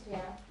there is. Yeah.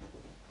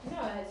 No,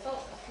 it's so.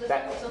 The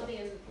That- same something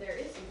is there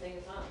is something.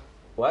 It's not.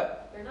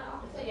 What? They're not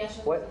opposite. So yes,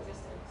 What?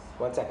 existence.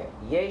 1 second.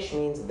 Yesh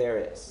means there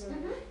is.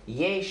 Mm-hmm.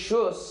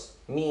 Yeshus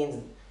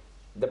means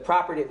the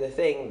property of the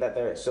thing that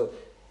there is. So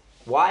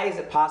why is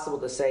it possible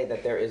to say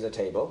that there is a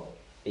table?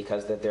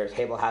 Because that their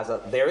table has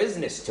a there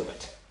isness to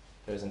it.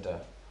 There isn't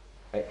a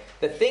right?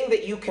 The thing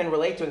that you can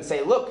relate to and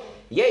say, look,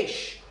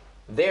 yesh,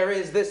 there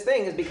is this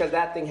thing, is because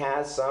that thing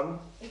has some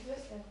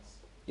Existence.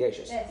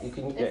 yeshus. Yes. You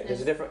can Yes, there's a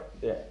yes. different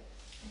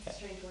It's a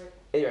strange word.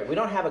 Anyway, we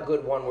don't have a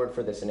good one word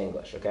for this in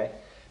English, okay?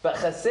 But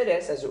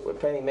Chassidus, as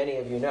probably many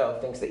of you know,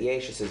 thinks that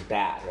Yeshus is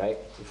bad, right?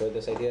 You've heard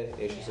this idea?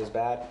 Yeshus is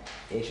bad?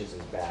 Yeshus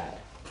is bad.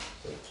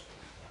 So,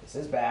 this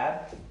is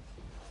bad.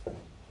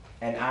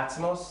 And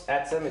atzmos,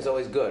 etzem, is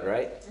always good,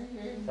 right?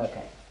 Mm-hmm.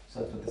 Okay, so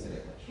let's put this in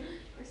English.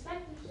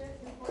 Respect is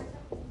important.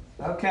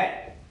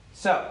 Okay,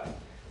 so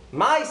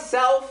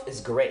myself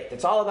is great.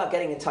 It's all about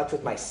getting in touch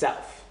with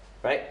myself,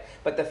 right?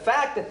 But the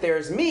fact that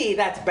there's me,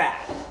 that's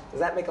bad. Does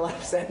that make a lot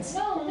of sense?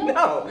 No.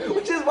 No,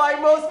 which is why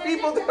most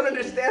people don't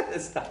understand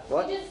this stuff.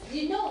 What?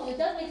 You know, it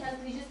does make sense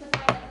because you just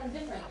define that as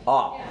different.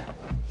 Oh. Yeah.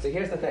 So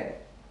here's the thing,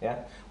 yeah?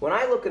 When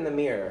I look in the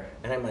mirror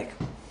and I'm like,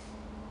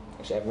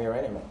 actually I have a mirror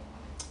right here, I'm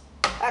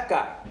like, that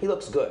guy, he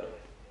looks good.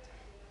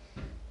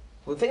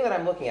 Well, the thing that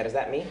I'm looking at, is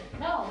that me?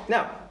 No,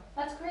 No,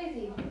 that's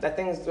crazy. that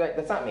thing's right,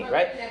 that's not me,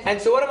 right? And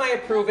so what am I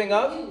approving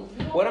of?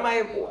 What am I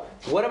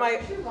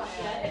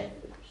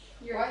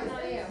You're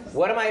not you.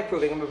 what am I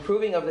approving? I'm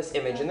approving of this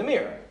image in the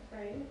mirror,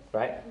 Right.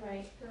 right?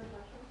 Right.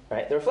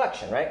 Right, the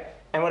reflection, right?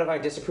 And what am I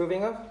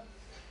disapproving of?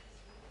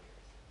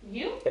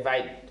 You? If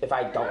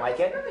I don't like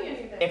it,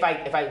 if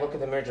I look at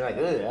the mirror and I'm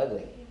like, ugh,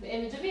 ugly, The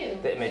image of you.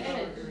 The image.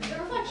 The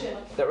reflection.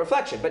 the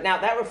reflection. But now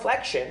that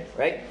reflection,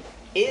 right?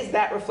 Is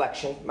that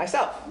reflection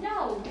myself?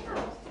 No.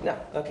 No.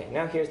 Okay.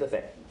 Now here's the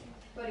thing.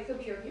 But it could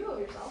be your view of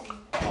yourself.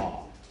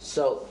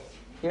 So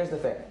here's the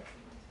thing.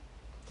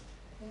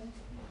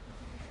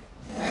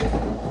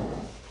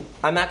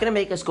 I'm not going to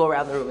make us go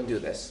around the room and do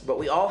this, but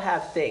we all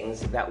have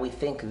things that we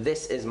think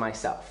this is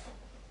myself.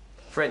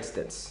 For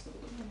instance,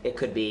 it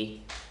could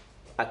be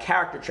a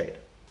character trait.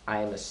 I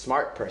am a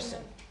smart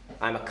person.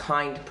 I'm a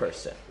kind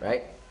person,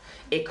 right?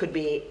 It could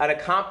be an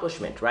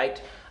accomplishment, right?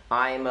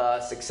 I'm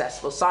a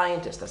successful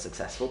scientist, a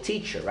successful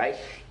teacher, right?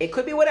 It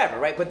could be whatever,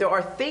 right? But there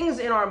are things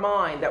in our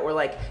mind that we're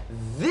like,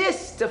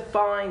 this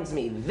defines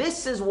me.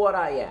 This is what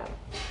I am.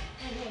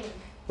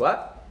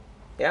 What?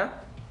 Yeah?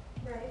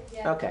 Right.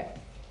 Yeah. Okay.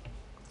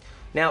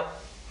 Now,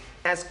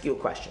 ask you a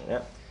question.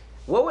 Yeah?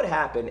 What would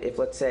happen if,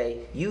 let's say,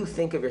 you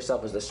think of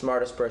yourself as the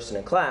smartest person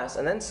in class,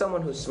 and then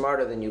someone who's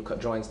smarter than you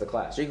joins the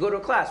class? Or you go to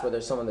a class where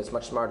there's someone that's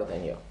much smarter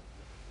than you.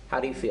 How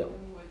do you feel?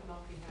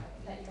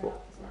 That you're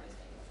not the smartest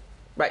thing.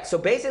 Right. So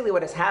basically,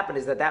 what has happened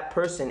is that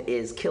person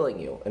is killing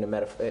you in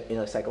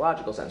a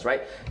psychological sense,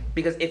 right?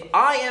 Because if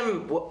I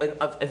am,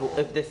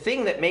 if the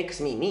thing that makes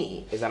me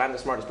me is that I'm the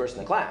smartest person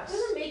in the class, It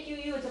doesn't make you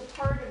you. It's a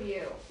part of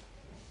you.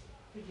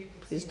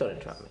 please don't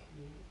interrupt me.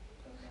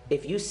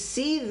 If you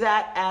see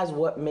that as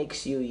what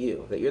makes you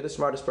you, that you're the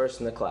smartest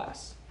person in the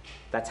class,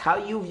 that's how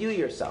you view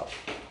yourself,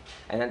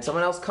 and then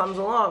someone else comes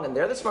along and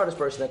they're the smartest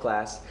person in the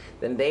class,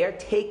 then they are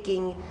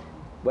taking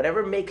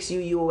whatever makes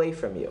you away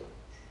from you.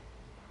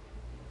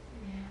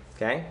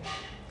 Okay?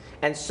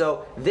 And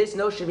so this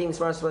notion of being the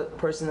smartest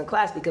person in the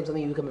class becomes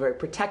something you become very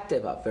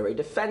protective of, very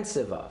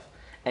defensive of,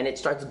 and it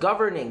starts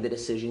governing the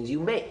decisions you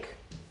make,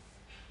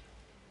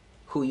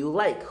 who you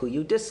like, who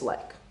you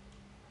dislike.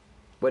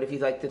 What if you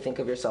like to think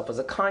of yourself as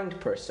a kind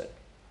person?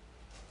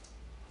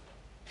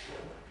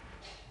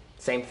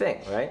 Same thing,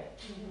 right?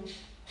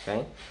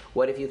 Okay?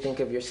 What if you think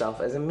of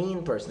yourself as a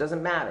mean person?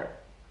 Doesn't matter.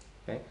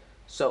 Okay?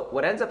 So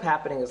what ends up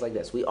happening is like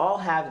this. We all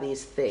have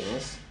these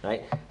things,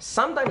 right?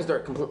 Sometimes they're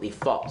completely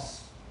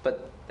false,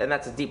 and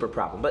that's a deeper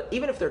problem. But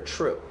even if they're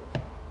true,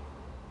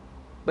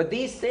 but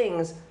these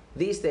things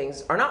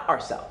are not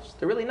ourselves.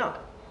 They're really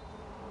not.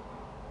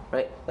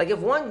 Right? Like if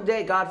one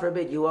day, God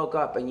forbid, you woke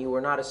up and you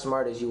were not as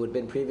smart as you would have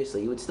been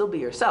previously, you would still be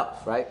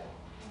yourself, right?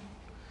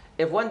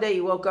 If one day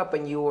you woke up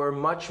and you were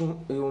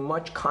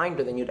much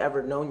kinder than you'd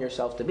ever known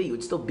yourself to be, you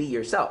would still be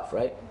yourself,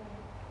 right?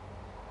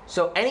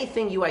 So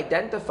anything you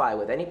identify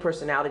with, any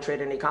personality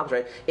trait, any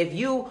accomplishment, right? If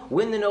you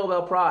win the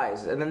Nobel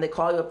Prize and then they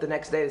call you up the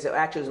next day and say,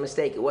 actually it was a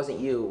mistake, it wasn't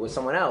you, it was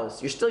someone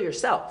else, you're still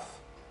yourself.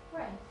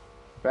 Right.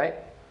 Right?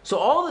 So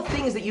all the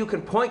things that you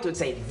can point to and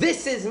say,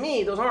 this is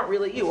me, those aren't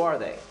really you, are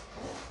they?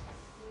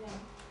 Yeah.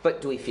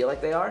 But do we feel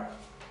like they are?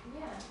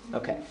 Yeah.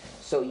 Okay.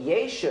 So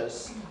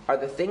yeshus are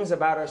the things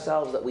about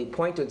ourselves that we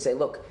point to and say,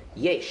 look,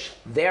 yesh,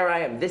 there I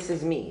am, this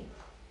is me.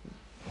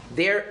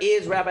 There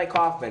is Rabbi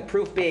Kaufmann,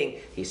 proof being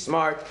he's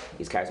smart,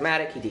 he's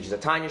charismatic, he teaches a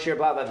Tanya shir,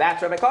 blah, blah,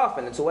 that's Rabbi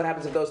Kaufmann. And so what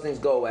happens if those things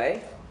go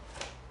away?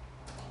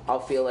 I'll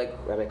feel like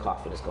Rabbi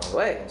Kaufmann is going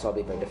away. And so I'll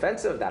be very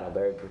defensive of that, I'll be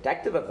very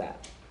protective of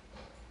that.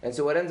 And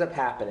so what ends up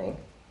happening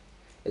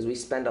is we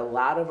spend a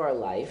lot of our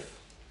life,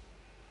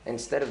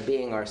 instead of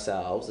being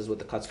ourselves, is what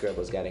the Kutzker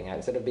was getting at,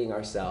 instead of being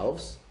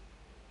ourselves,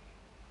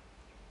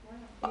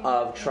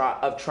 of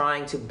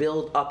trying to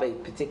build up a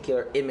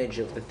particular image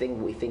of the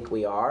thing we think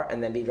we are,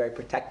 and then be very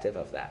protective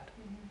of that.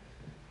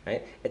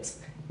 Right?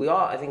 We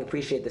all, I think,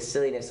 appreciate the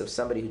silliness of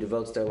somebody who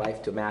devotes their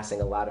life to amassing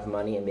a lot of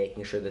money and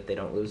making sure that they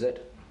don't lose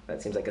it.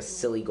 That seems like a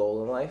silly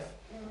goal in life.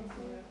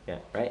 Yeah,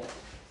 right?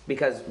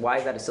 Because why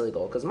is that a silly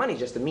goal? Because money is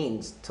just a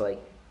means to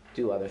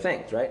do other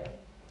things, right?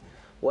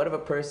 What if a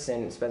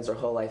person spends their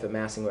whole life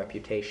amassing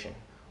reputation,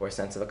 or a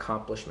sense of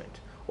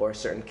accomplishment, or a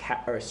certain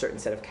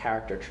set of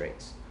character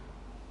traits,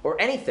 or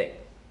anything,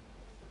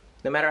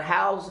 no matter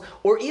how,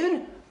 or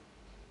even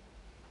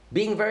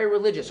being very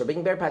religious or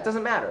being very pious,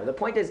 doesn't matter. The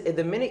point is,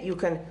 the minute you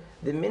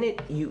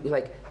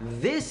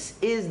this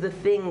is the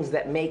things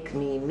that make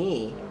me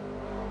me,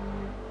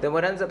 then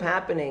what ends up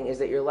happening is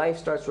that your life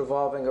starts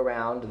revolving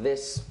around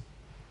this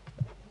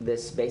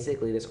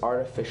basically this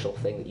artificial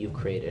thing that you've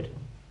created.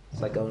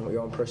 It's like your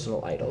own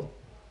personal idol.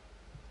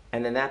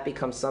 And then that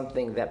becomes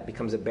something that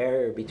becomes a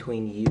barrier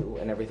between you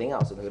and everything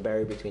else. So there's a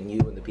barrier between you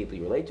and the people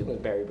you relate to. There's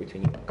a barrier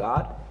between you and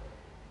God.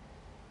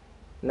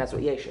 And that's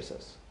what yeshus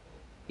is.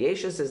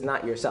 Yeshus is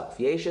not yourself.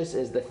 Yeshus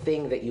is the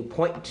thing that you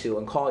point to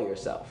and call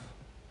yourself.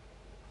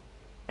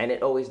 And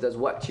it always does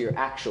what to your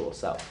actual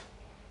self?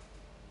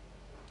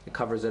 It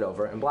covers it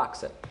over and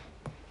blocks it.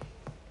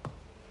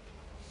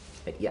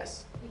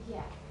 Yes?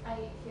 Yeah, I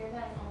hear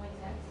that and all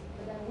makes sense.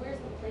 But then where's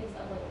the place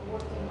of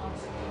working on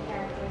certain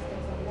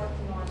characteristics and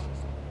working on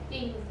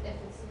things if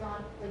it's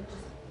not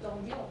just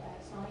don't deal with that,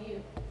 it's not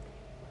you.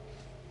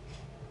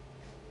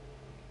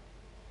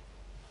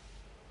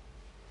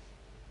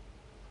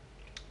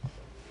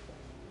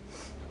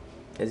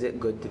 Is it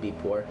good to be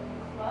poor?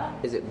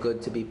 What? Is it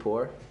good to be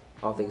poor?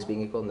 All things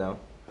being equal? No.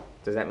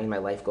 Does that mean my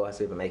life goal has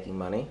to be about making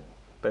money?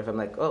 But if I'm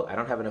like, oh, I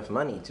don't have enough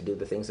money to do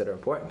the things that are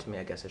important to me,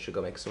 I guess I should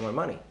go make some more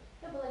money.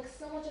 Yeah, but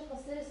so much of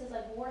Chassidus is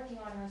working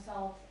on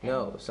herself.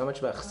 No, so much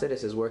about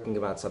Chassidus is working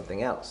about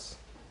something else.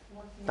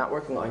 Not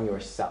working on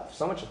yourself.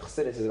 So much of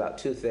Chassidus is about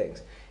two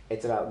things.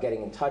 It's about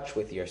getting in touch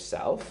with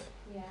yourself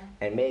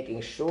and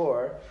making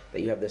sure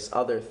that you have this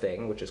other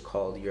thing, which is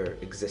called your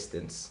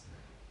existence,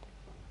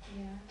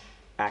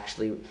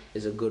 actually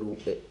is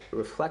it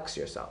reflects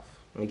yourself.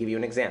 Let me give you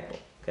an example,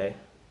 okay?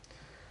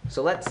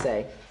 So let's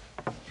say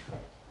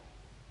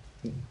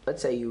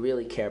you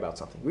really care about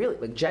something.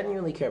 Really,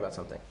 genuinely care about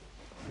something.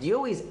 Do you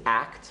always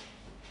act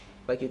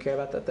like you care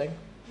about that thing?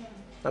 Yeah.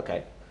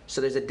 Okay. So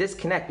there's a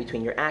disconnect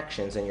between your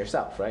actions and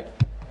yourself, right?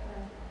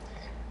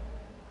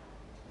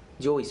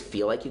 Do you always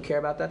feel like you care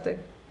about that thing?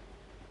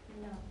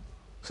 No.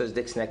 So there's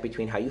a disconnect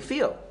between how you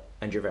feel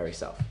and your very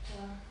self.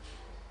 Yeah.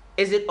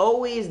 Is it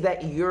always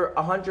that you're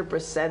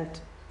 100%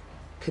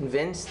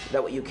 convinced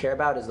that what you care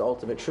about is the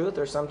ultimate truth,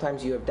 or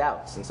sometimes you have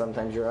doubts, and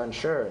sometimes you're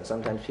unsure, and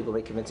sometimes people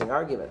make convincing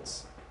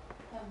arguments?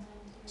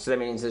 So that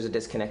means there's a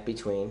disconnect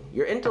between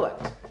your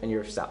intellect and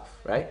yourself,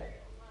 right?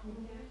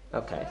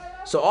 Okay.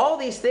 So all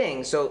these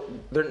things, so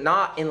they're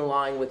not in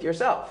line with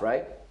yourself,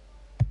 right?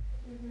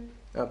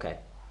 Okay.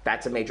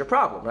 That's a major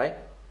problem, right?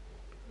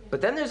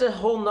 But then there's a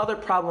whole nother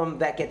problem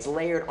that gets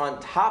layered on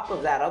top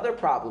of that other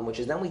problem, which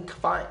is then we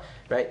find,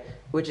 right?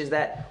 Which is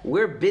that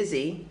we're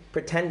busy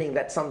pretending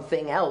that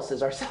something else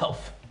is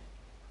ourself.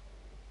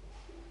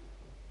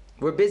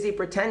 We're busy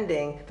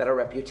pretending that our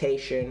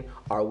reputation,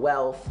 our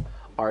wealth,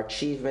 our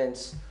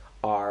achievements,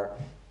 our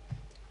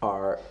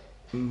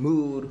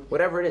mood,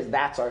 whatever it is,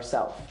 that's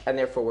ourself. And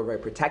therefore we're very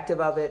protective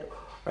of it,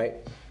 right?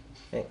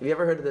 Have you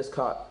ever heard of this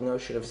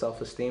notion of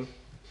self-esteem?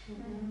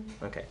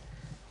 Mm-hmm. Okay.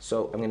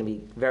 So I'm going to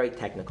be very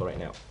technical right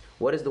now.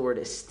 What does the word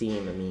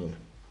esteem mean?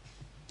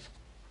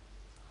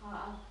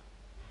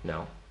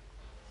 No.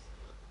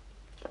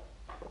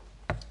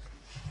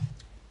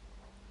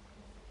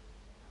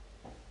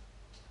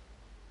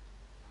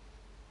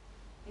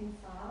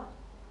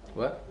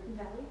 What?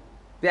 Value?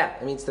 Yeah,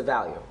 it means the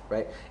value,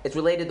 right? It's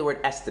related to the word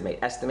estimate.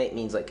 Estimate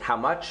means like how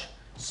much.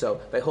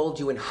 So if I hold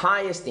you in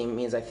high esteem, it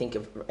means I think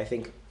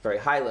very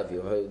highly of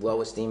you.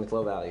 Low esteem with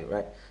low value,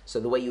 right? So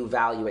the way you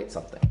evaluate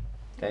something,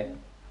 okay?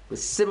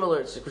 It's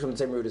similar, it's from the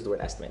same root as the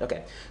word estimate.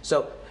 Okay,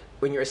 so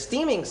when you're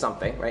esteeming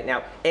something, right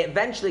now, it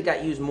eventually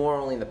got used more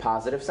only in the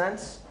positive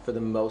sense for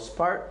the most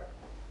part.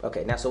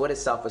 Okay, now so what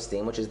is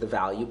self-esteem, which is the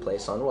value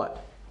placed on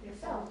what?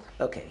 Yourself.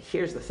 Okay,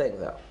 here's the thing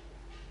though.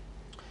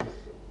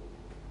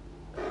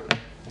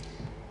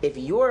 If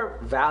you're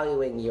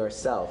valuing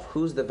yourself,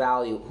 who's the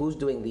value? Who's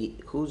doing the?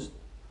 Who's?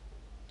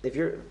 If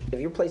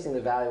you're placing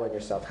the value on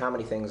yourself, how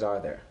many things are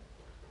there?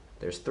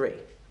 There's 3.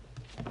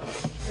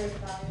 There's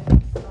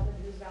value, something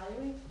who's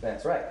valuing.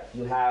 That's right.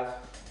 You have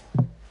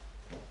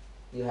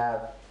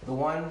the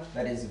one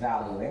that is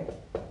valuing.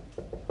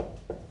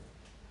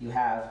 You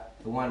have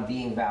the one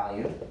being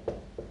valued,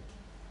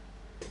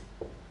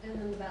 And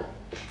then the value.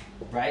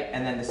 right?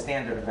 And then the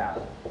standard of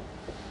value.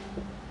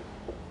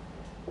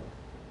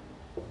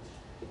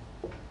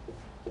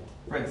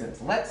 For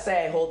instance, let's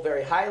say I hold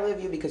very highly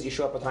of you because you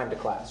show up on time to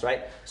class,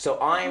 right? So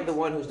I'm the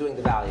one who's doing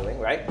the valuing,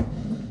 right?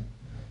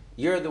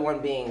 You're the one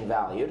being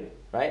valued,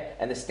 right?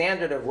 And the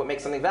standard of what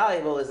makes something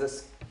valuable is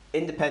this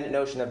independent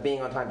notion of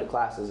being on time to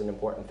class is an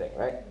important thing,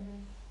 right?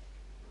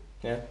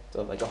 Yeah?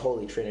 So like a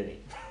holy trinity.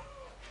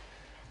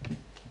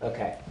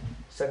 Okay.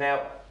 So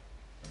now,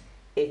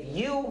 if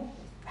you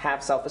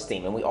have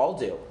self-esteem, and we all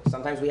do,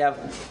 sometimes we have,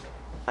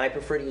 I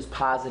prefer to use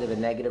positive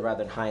and negative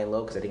rather than high and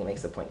low because I think it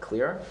makes the point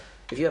clearer.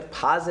 If you have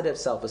positive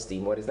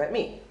self-esteem, what does that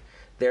mean?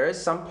 There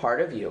is some part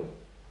of you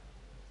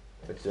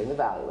that's doing the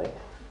valuing,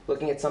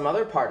 looking at some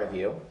other part of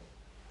you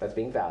that's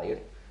being valued,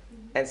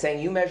 and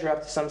saying you measure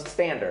up to some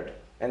standard,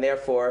 and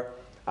therefore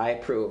I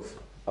approve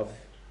of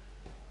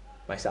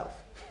myself.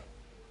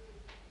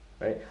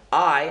 Right?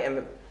 I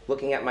am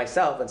looking at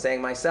myself and saying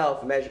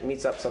myself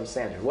meets up some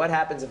standard. What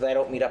happens if I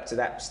don't meet up to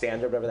that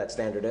standard, whatever that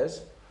standard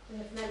is?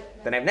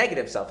 Then I have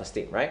negative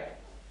self-esteem, right?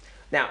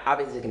 Now,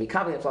 obviously it can be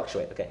complicated and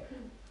fluctuate, okay?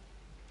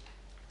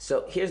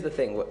 So here's the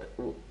thing,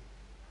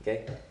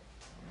 okay?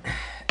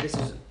 This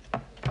is,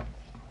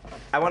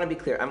 I want to be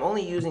clear. I'm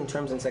only using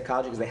terms in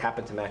psychology because they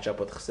happen to match up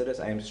with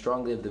Chassidus. I am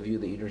strongly of the view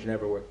that you should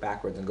never work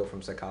backwards and go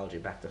from psychology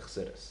back to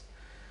Chassidus.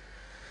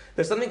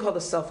 There's something called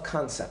a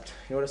self-concept.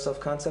 You know what a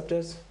self-concept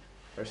is?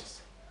 Or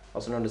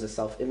also known as a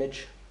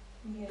self-image.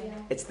 Yeah.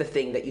 It's the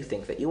thing that you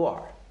think that you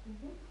are.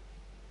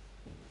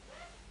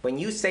 When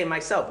you say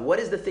myself, what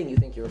is the thing you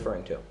think you're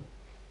referring to?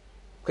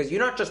 Because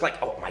you're not just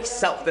like, oh,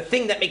 myself, the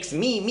thing that makes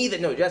me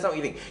that, no, that's not what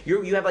you think.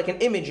 You have like an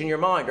image in your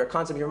mind or a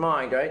concept in your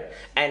mind, right?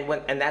 And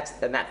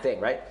that thing,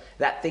 right?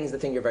 That thing's the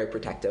thing you're very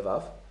protective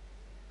of.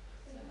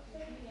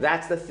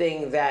 That's the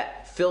thing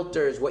that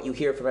filters what you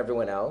hear from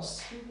everyone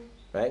else,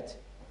 right?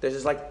 There's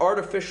this like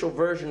artificial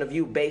version of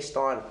you based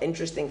on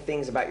interesting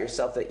things about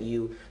yourself that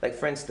you, like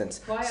for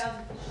instance. Why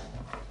artificial?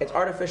 It's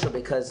artificial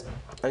because,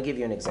 I'll give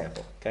you an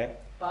example, okay?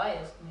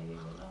 Biased, maybe,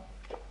 we'll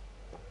know.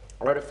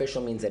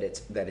 Artificial means that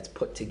it's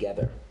put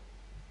together.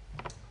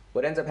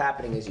 What ends up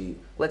happening is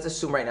let's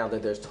assume right now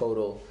that there's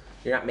total,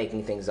 you're not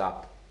making things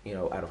up,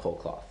 out of whole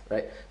cloth,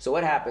 right? So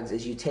what happens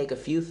is you take a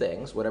few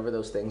things, whatever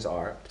those things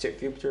are, a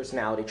few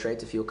personality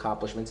traits, a few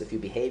accomplishments, a few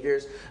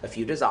behaviors, a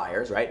few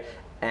desires, right?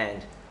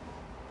 And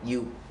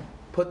you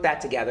put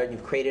that together and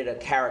you've created a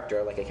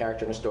character, like a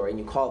character in a story, and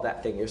you call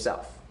that thing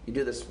yourself. You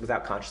do this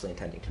without consciously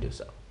intending to do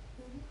so.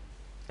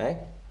 Okay?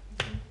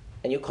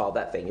 And you call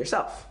that thing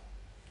yourself.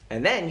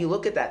 And then you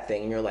look at that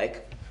thing and you're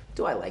like,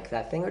 do I like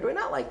that thing or do I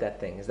not like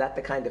that thing? Is that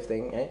the kind of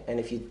thing? Right? And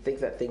if you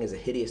think that thing is a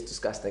hideous,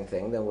 disgusting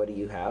thing, then what do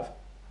you have?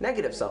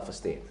 Negative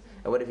self-esteem.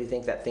 And what if you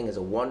think that thing is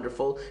a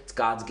wonderful, it's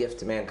God's gift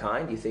to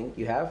mankind? You think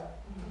you have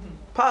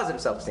positive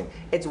self-esteem.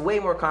 It's way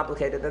more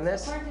complicated than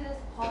this. According to this,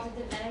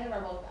 positive, negative,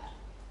 or both bad?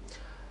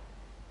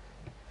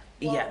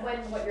 Well, Yeah.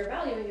 when what you're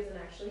valuing isn't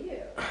actually you.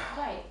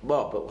 Right.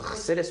 Well, but what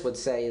Chassidus would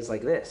say is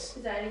like this.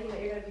 Is that anything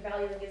that you're going to be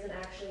valuing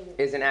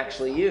Isn't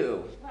actually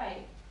you.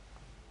 Right.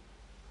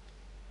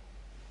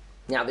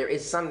 Now,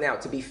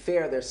 to be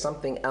fair, there's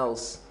something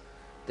else.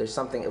 There's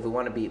something, if we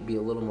want to be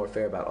a little more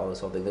fair about all this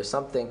whole thing, there's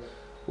something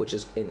which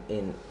is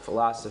in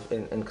philosophy,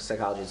 in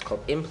psychology, it's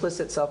called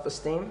implicit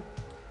self-esteem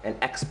and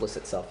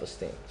explicit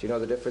self-esteem. Do you know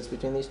the difference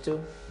between these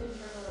two?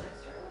 internal and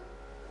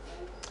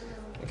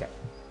external? Okay.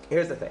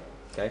 Here's the thing,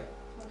 okay?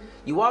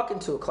 You walk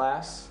into a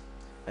class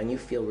and you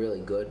feel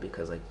really good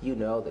because you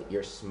know that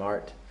you're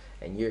smart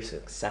and you're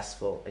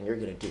successful and you're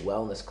going to do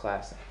well in this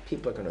class.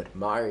 People are going to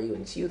admire you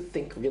and so you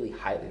think really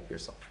highly of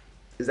yourself.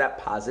 Is that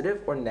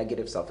positive or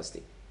negative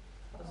self-esteem?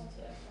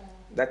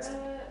 Positive.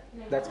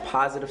 That's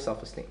positive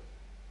self-esteem.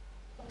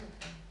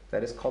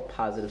 That is called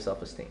positive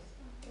self-esteem.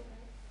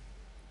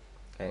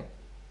 Okay?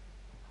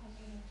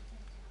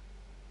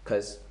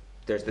 Because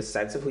there's this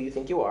sense of who you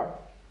think you are,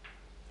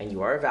 and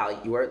you are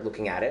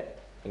looking at it,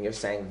 and you're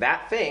saying,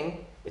 that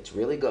thing, it's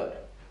really good.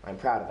 I'm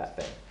proud of that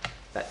thing.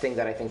 That thing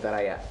that I think that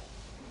I am.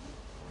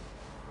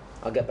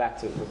 I'll get back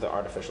to with the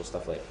artificial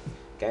stuff later.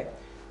 Okay?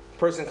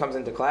 person comes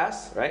into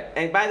class, right?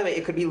 And by the way,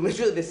 it could be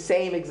literally the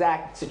same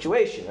exact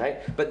situation, right?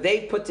 But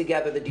they've put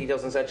together the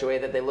details in such a way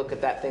that they look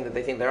at that thing that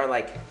they think they're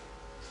like,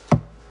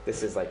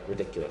 this is like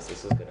ridiculous.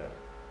 This is gonna,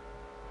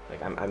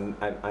 like, I'm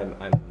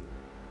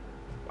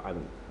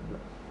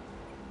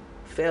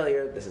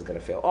failure. This is gonna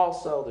fail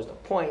also. There's no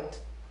point.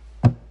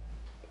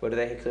 What do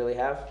they clearly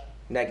have?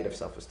 Negative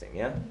self-esteem,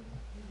 yeah?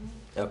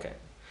 Okay.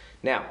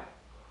 Now,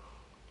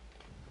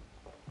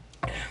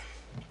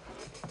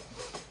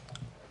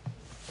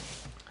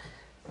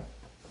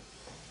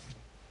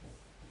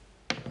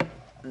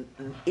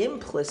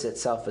 implicit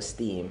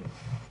self-esteem,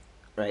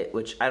 right?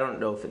 Which I don't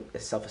know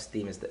if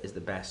self-esteem is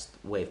the best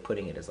way of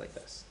putting it, is like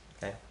this.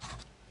 Okay.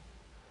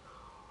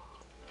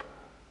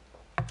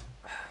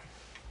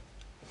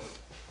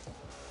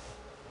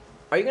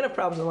 Are you gonna have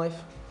problems in life?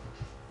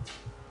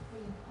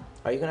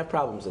 Are you gonna have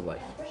problems in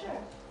life? For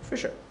sure. For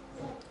sure.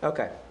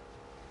 Okay.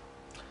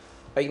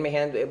 Are you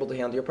gonna be able to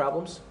handle your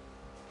problems?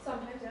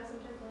 Sometimes yeah,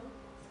 sometimes no.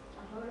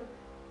 I hope.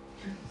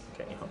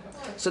 Okay.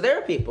 So there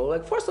are people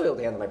like, of course I'll be able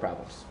to handle my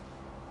problems.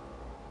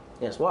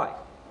 Yes. Why?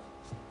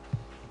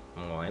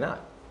 Why not?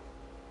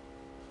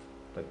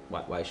 Like,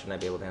 why shouldn't I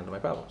be able to handle my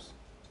problems?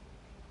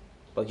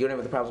 Well, you don't know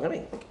what the problem's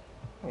gonna be.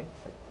 Okay.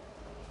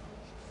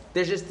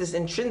 There's just this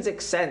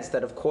intrinsic sense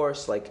that, of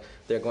course, like,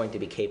 they're going to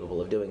be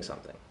capable of doing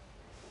something.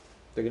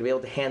 They're going to be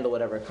able to handle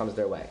whatever comes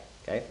their way.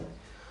 Okay.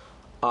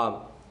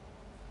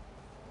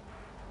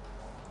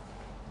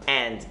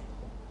 And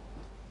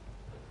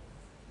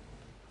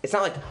it's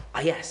not like,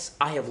 yes,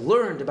 I have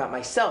learned about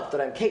myself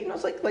that I'm capable.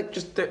 It's like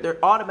just their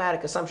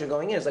automatic assumption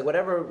going in is like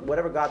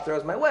whatever God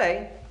throws my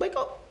way, like,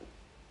 oh,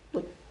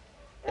 look.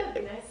 That'd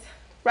be nice.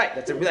 Right.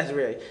 That's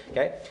really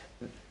okay.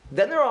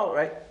 Then they're all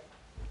right,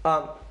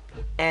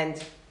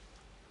 and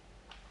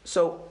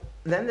so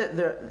then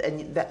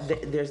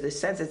there's this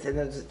sense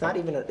it's not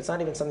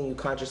even something you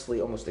consciously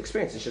almost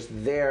experience. It's just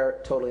there,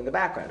 totally in the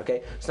background.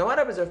 Okay. So now what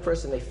happens if a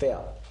person they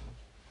fail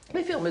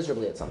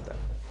miserably at something?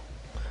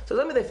 So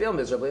then they fail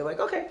miserably,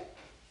 like, okay,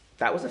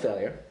 that was a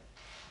failure,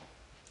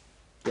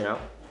 you know,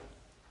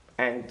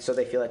 and so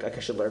they feel like I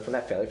should learn from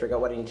that failure, figure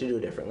out what I need to do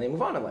differently, and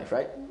move on in life,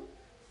 right?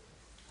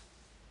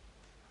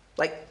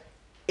 Like,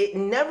 it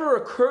never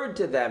occurred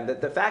to them that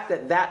the fact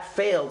that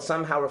failed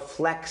somehow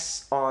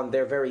reflects on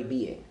their very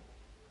being,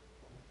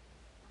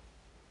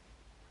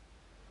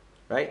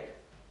 right?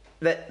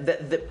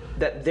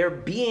 That their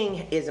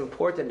being is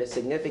important, is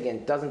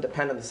significant, doesn't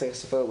depend on the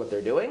success of what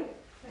they're doing.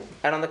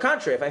 And on the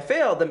contrary, if I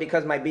failed, then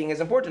because my being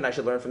is important, I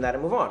should learn from that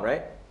and move on,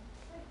 right?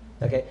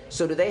 Okay,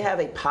 so do they have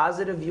a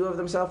positive view of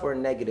themselves or a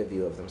negative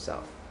view of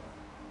themselves?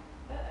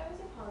 I would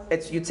say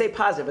positive. You'd say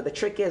positive, but the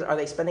trick is, are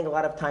they spending a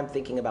lot of time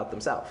thinking about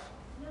themselves?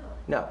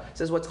 No.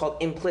 This is what's called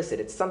implicit.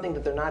 It's something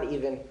that they're not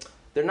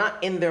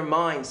in their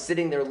mind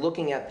sitting there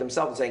looking at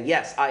themselves and saying,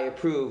 yes, I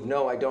approve,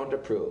 no, I don't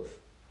approve.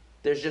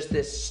 There's just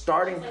this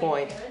starting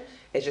point.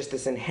 It's just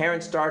this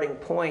inherent starting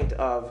point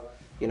of,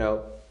 you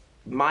know,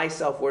 my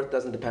self-worth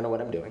doesn't depend on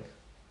what I'm doing.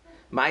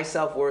 My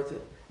self-worth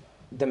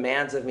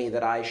demands of me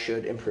that I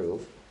should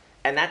improve.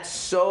 And that's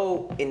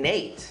so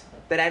innate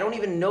that I don't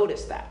even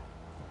notice that.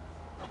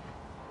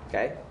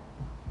 Okay?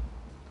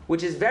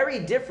 Which is very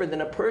different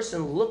than a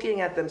person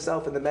looking at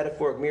themselves in the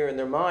metaphoric mirror in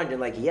their mind and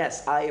like,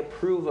 yes, I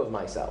approve of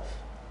myself.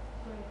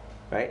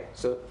 Right?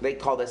 So they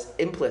call this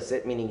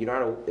implicit, meaning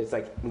it's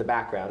like in the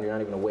background, you're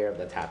not even aware of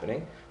that's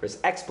happening. Whereas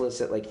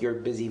explicit, like you're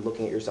busy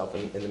looking at yourself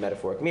in the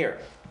metaphoric mirror.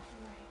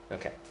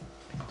 Okay.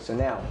 So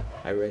now,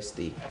 I erase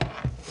the...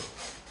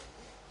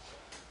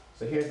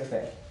 So here's the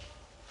thing.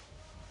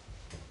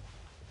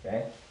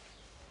 Okay?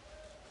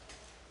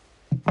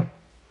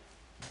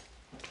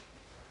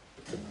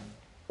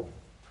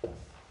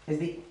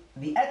 The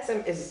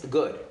etzem is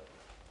good.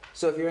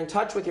 So if you're in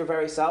touch with your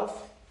very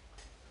self,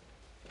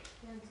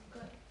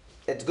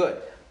 it's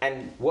good.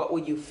 And what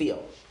would you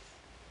feel?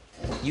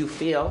 You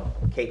feel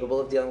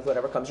capable of dealing with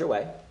whatever comes your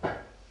way. Yeah.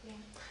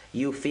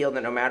 You feel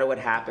that no matter what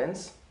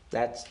happens,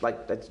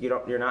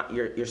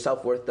 your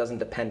self-worth doesn't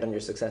depend on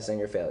your success and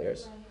your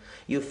failures. Right.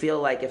 You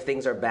feel like if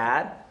things are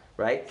bad,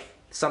 right,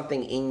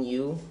 something in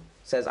you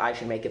says I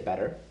should make it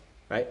better,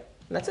 right?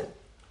 And that's it.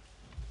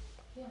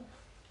 Yeah.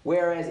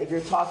 Whereas if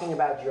you're talking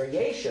about your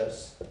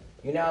yeshus,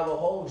 you now have a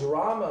whole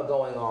drama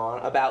going on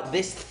about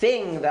this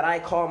thing that I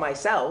call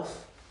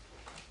myself,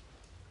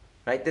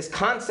 right? This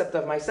concept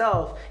of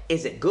myself.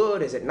 Is it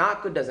good? Is it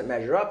not good? Does it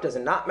measure up? Does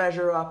it not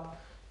measure up?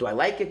 Do I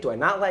like it? Do I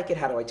not like it?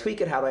 How do I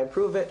tweak it? How do I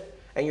improve it?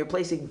 And you're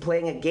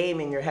playing a game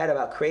in your head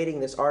about creating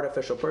this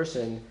artificial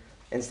person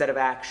instead of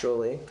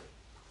actually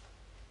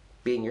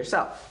being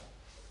yourself.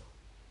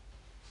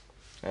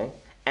 Okay?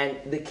 And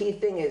the key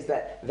thing is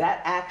that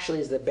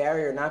actually is the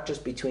barrier not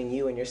just between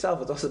you and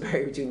yourself, it's also the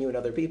barrier between you and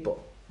other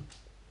people.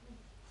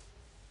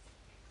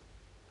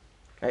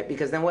 Right?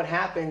 Because then what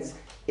happens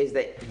is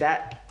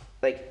that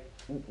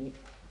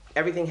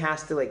everything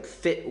has to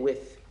fit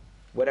with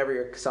whatever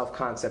your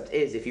self-concept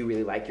is if you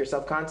really like your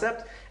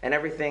self-concept, and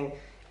everything,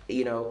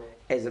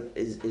 is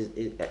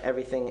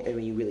everything,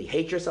 when you really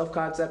hate your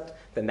self-concept,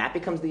 then that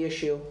becomes the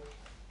issue,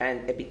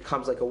 and it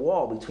becomes like a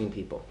wall between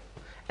people.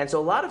 And so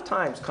a lot of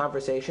times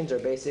conversations are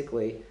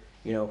basically,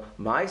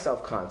 my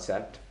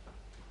self-concept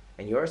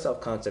and your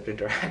self-concept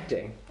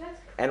interacting,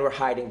 and we're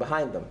hiding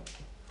behind them,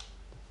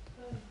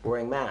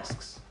 wearing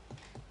masks.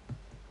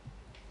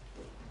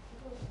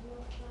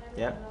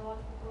 Yeah.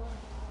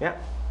 Yeah.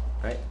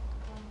 Right.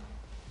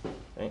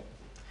 Right.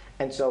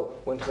 And so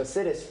when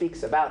Chassidus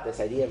speaks about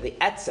this idea of the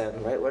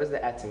etzem, right? What does the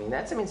etzem mean? The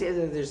etzem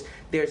means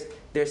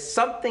there's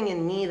something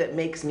in me that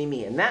makes me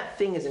me, and that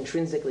thing is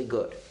intrinsically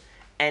good.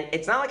 And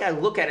it's not like I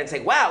look at it and say,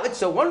 "Wow, it's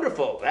so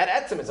wonderful." That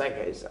etzem is like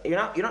you're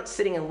not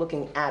sitting and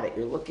looking at it.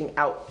 You're looking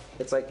out.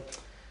 It's like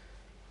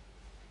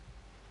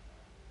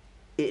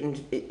it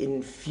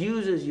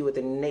infuses you with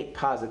innate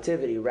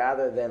positivity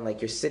rather than like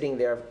you're sitting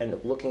there and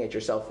looking at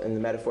yourself in the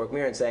metaphoric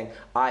mirror and saying,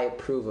 "I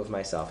approve of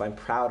myself. I'm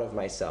proud of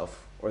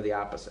myself," or the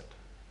opposite.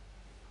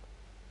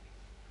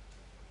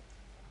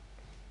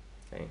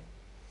 Okay.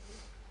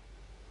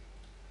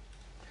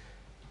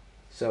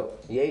 So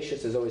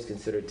Yeshus is always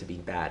considered to be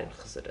bad in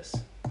Chassidus,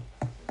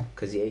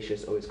 because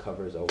Yeshus always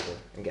covers over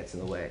and gets in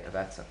the way of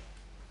etzem,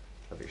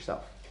 of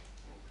yourself.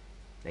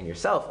 And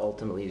yourself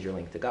ultimately is your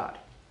link to God.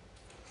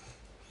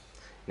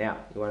 Now,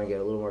 you want to get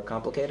a little more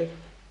complicated?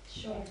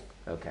 Sure.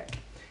 Okay.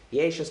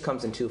 Yeshus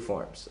comes in two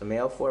forms, a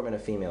male form and a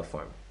female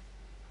form.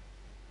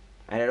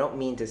 And I don't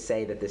mean to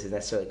say that this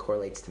necessarily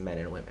correlates to men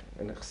and women.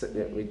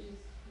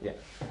 Yeah.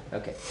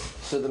 Okay.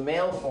 So the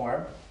male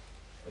form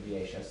of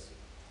Yeshus.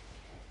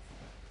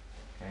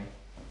 Okay.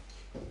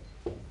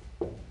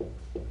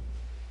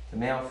 The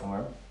male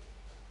form.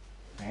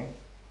 Okay.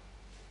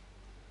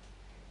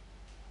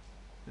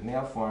 The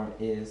male form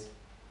is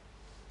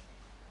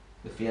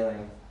the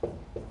feeling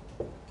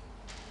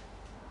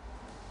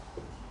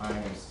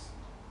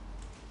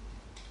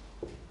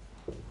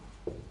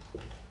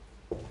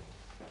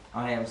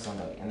I am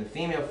somebody. And the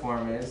female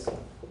form is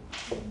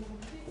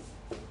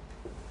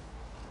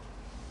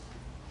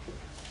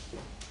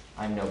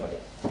I'm nobody.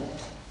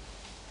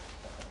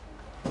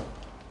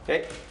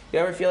 Okay? You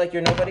ever feel like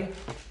you're nobody?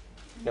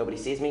 Nobody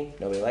sees me,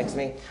 nobody likes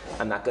me,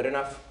 I'm not good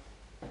enough.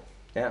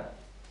 Yeah.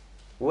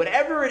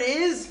 Whatever it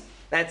is,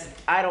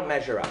 I don't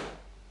measure up.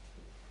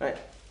 Right?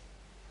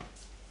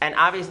 And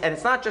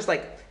it's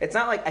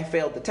not like I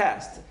failed the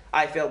test.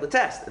 I failed the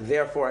test,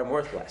 therefore I'm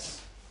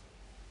worthless.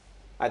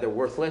 Either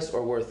worthless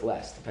or worth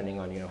less, depending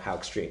on how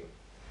extreme,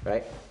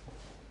 right?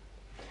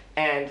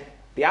 And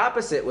the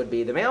opposite would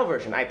be the male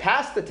version. I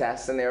passed the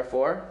test, and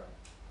therefore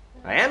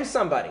I am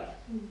somebody,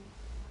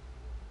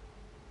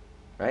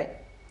 right?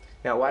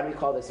 Now, why do we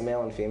call this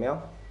male and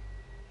female?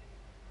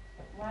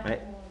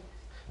 Right?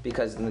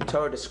 Because the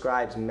Torah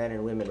describes men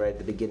and women right at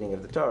the beginning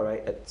of the Torah,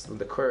 right? It's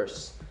the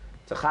curse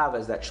to Chava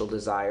is that she'll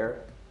desire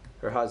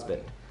her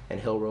husband, and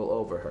he'll rule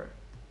over her.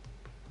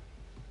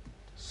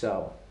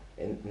 So,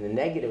 in the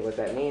negative, what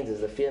that means is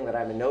the feeling that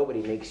I'm a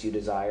nobody makes you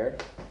desire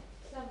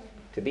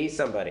to be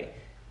somebody.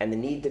 And the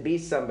need to be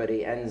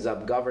somebody ends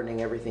up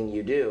governing everything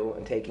you do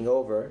and taking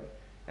over.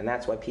 And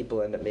that's why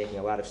people end up making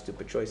a lot of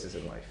stupid choices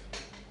in life.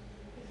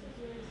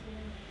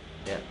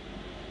 Yeah.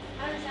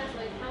 I understand, so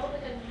how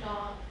would a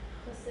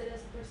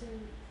non-Chassidus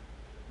person,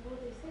 what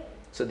would they say?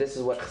 So this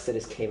is what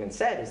Chassidus came and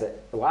said, is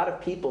that a lot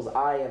of people's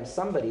I am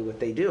somebody,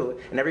 what they do,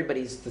 and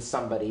everybody's the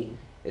somebody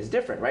is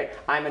different, right?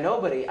 I'm a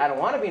nobody. I don't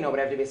want to be a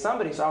nobody. I have to be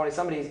somebody. So I want to be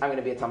somebody. I'm going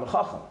to be a Talmid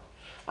Chacham.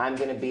 I'm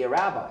going to be a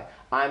rabbi.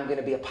 I'm going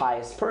to be a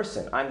pious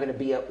person. I'm going to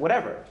be a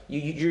whatever.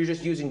 You're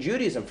just using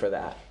Judaism for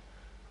that.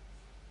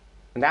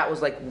 And that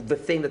was like the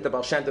thing that the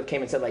Baal Shem Tov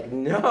came and said, like,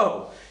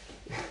 no,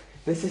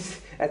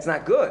 that's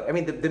not good. I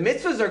mean, the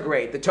mitzvahs are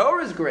great. The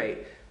Torah is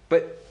great.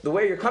 But the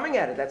way you're coming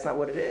at it, that's not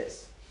what it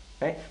is.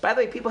 Right? By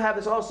the way, people have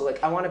this also.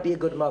 Like, I want to be a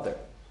good mother.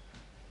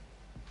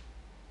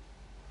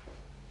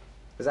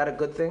 Is that a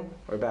good thing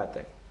or a bad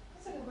thing?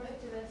 That's a good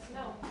question to this.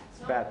 No,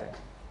 it's It's a not. bad thing.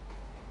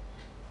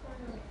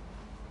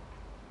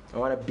 I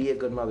want to be a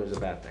good mother is a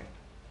bad thing.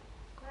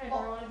 I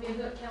don't want to be a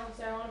good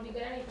counselor. I want to be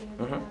good at anything.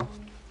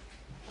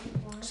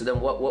 Mhm. So then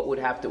what would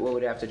have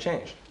to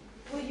change?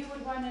 Well, you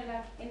would want it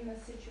in the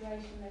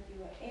situation that you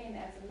were in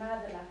as a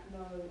mother, like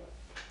no.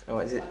 Oh,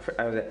 is it?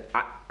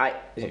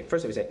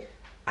 First I would say,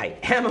 I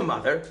am a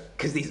mother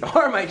because these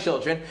are my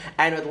children,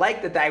 and would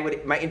like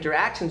that my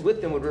interactions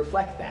with them would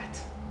reflect that.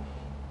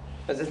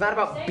 Because it's not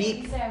about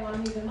being. You say I want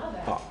to be a good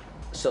mother. Oh,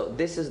 so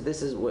this is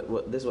what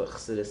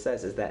Chassidus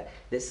says is that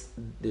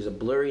there's a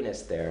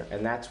blurriness there,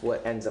 and that's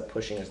what ends up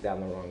pushing us down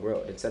the wrong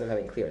road. Instead of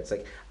having clear, it's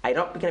like I'm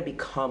not going to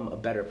become a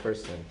better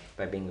person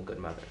by being a good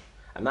mother.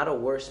 I'm not a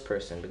worse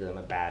person because I'm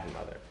a bad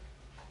mother.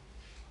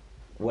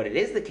 What it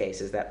is the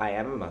case is that I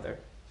am a mother.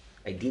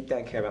 I deep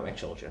down care about my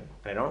children,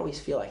 and I don't always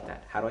feel like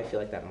that. How do I feel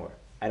like that more?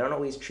 I don't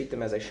always treat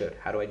them as I should.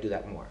 How do I do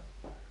that more?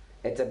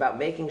 It's about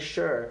making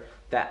sure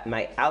that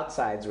my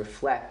outsides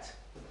reflect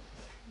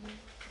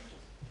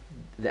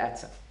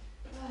that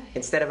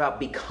instead of about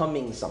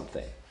becoming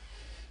something.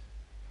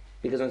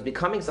 Because when it's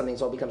becoming something,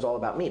 it all becomes all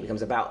about me. It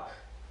becomes about,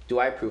 do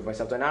I approve of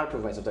myself? Do I not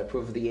approve of myself? Do I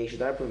approve of the Yeshus?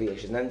 Do I approve of the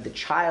Yeshus? And then the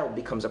child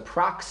becomes a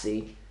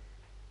proxy,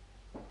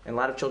 and a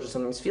lot of children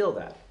sometimes feel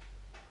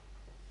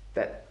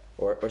that,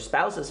 or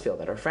spouses feel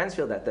that, or friends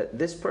feel that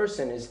this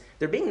person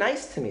they're being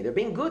nice to me, they're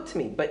being good to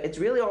me, but it's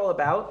really all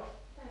about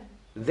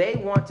they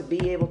want to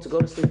be able to go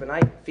to sleep at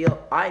night and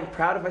feel I'm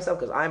proud of myself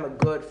because I'm a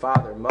good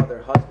father,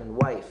 mother, husband,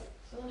 wife.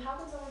 So then how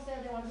can someone say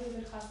they want to be a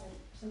good husband?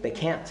 They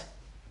can't.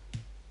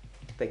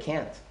 They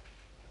can't.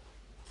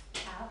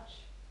 Ouch.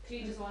 So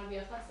you just want to be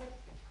a husband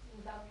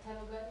without the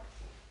title good?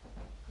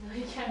 No,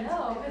 you can't.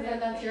 No, because then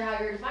that's how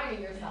you're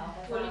defining yourself.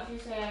 That's What not- if you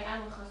say I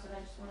am a husband, I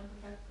just want to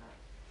perfect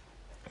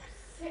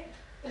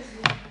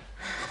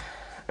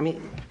I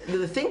mean,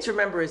 the thing to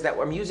remember is that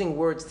I'm using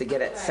words to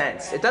get at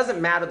sense. It doesn't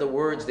matter the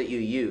words that you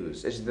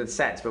use, it's the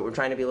sense, but we're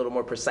trying to be a little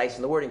more precise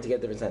in the wording to get a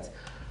different sense.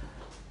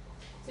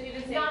 So you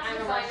didn't say Not I'm to a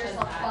define Russian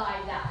yourself guy.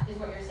 by that is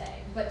what you're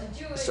saying, but to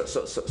do it. So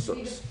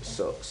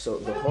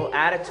the What about whole being a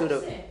attitude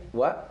of person?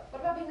 what?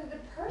 What about being a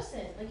good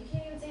person? Like you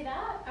can't even say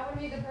that. I want to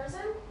be a good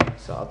person.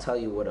 So I'll tell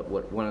you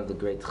what one of the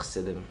great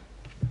chassidim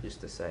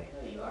used to say.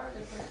 No, you are a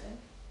good person.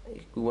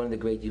 One of the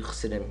great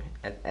chassidim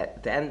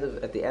at the end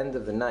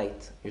of the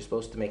night, you're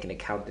supposed to make an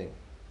accounting.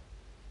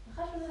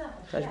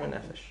 Cheshbon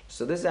nefesh.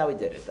 So this is how he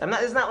did it.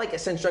 It's not like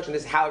a instruction.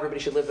 This is how everybody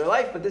should live their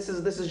life, but this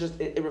is just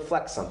it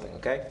reflects something.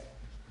 Okay.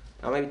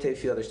 I'll maybe tell you a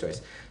few other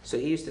stories. So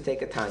he used to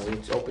take a Tanya,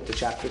 he'd open to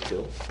chapter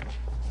 2,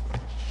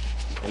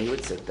 and he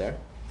would sit there.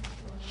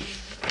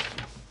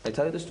 Did I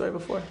tell you the story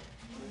before?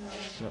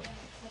 No.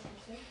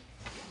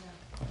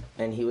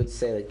 And he would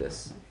say like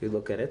this. He would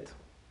look at it,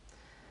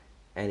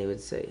 and he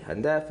would say,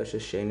 "Handefesh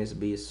shenis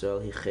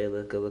b'Yisrael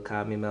hichelek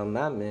elakami mel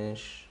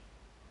mamish."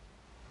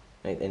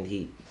 And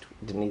he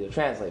didn't need to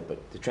translate,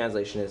 but the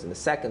translation is, in the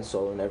second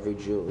soul in every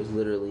Jew is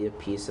literally a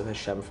piece of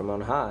Hashem from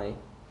on high.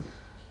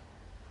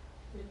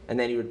 And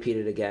then he would repeat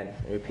it again,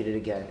 and repeat it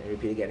again, and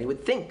repeat it again. He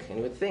would think, and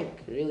he would think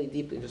really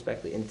deeply,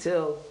 introspectively,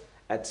 until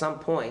at some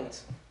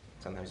point,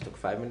 sometimes it took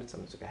 5 minutes,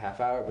 sometimes it took a half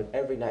hour, but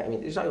every night,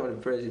 he's talking about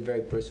a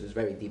very person who's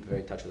very deep,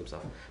 very in touch with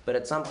himself. But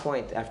at some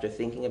point, after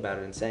thinking about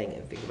it and saying it,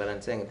 and thinking about it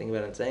and saying it, and thinking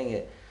about it and saying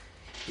it,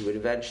 he would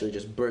eventually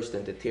just burst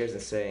into tears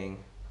and saying,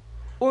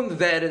 "Und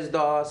wer ist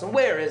das? And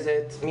where is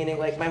it?" Meaning,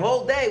 like, my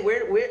whole day,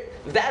 where,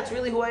 that's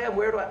really who I am.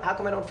 How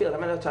come I don't feel it?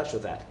 I'm not in touch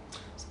with that.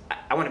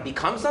 I want to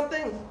become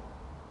something?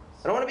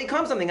 I don't want to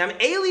become something. I'm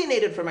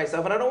alienated from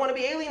myself, and I don't want to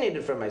be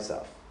alienated from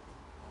myself.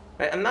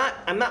 Right? I'm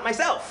not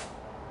myself.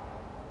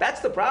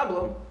 That's the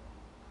problem.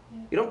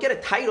 You don't get a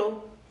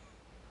title.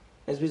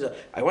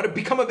 I want to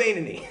become a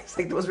Beinoni. It's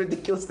like the most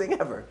ridiculous thing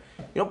ever.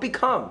 You don't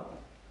become.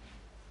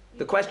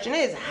 The question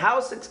is, how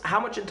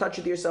much in touch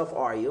with yourself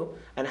are you,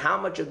 and how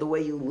much of the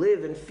way you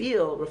live and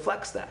feel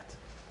reflects that?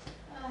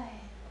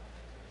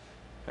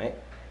 Right?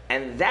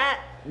 And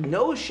that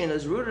notion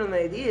is rooted in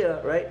the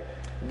idea, right,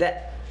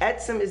 that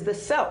Etzem is the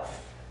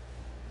self.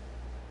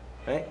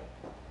 Right?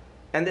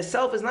 And the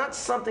self is not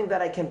something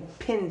that I can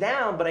pin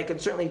down, but I can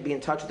certainly be in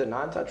touch with it,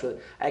 not in touch with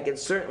it. I can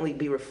certainly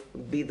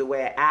be the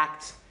way I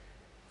act,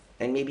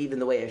 and maybe even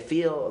the way I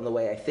feel, and the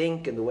way I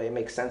think, and the way I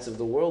make sense of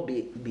the world,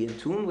 be in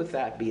tune with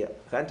that, be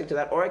authentic to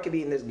that. Or I could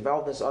be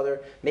involved in this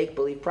other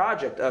make-believe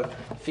project of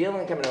feeling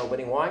like I'm a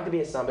nobody, wanting to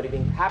be a somebody,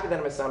 being happy that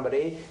I'm a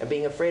somebody, and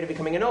being afraid of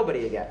becoming a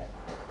nobody again.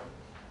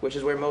 Which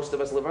is where most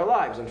of us live our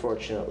lives,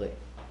 unfortunately.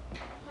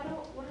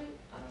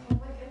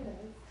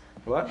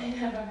 What?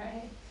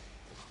 Right.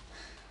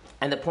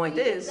 And the point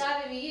You is,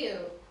 gotta be you,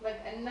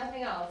 and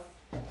nothing else.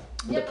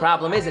 the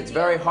problem is it's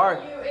very hard.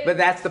 But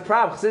that's the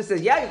problem. So it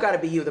says, yeah, you've got to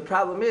be you. The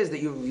problem is that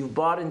you've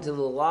bought into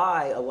the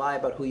lie, a lie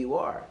about who you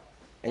are.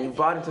 And you've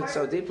bought into it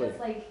so deeply.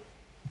 Because,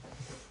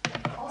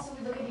 also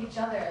we look at each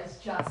other as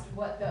just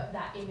what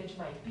that image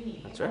might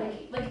be. That's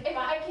right. Like if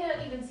I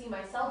can't even see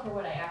myself for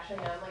what I actually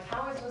am, like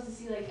how am I supposed to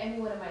see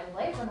anyone in my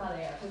life for how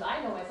they are? Because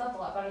I know myself a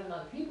lot better than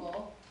other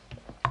people.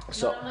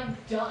 So I'm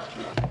done.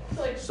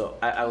 So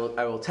I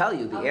will tell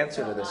you the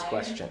answer to this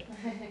question.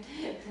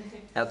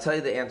 I'll tell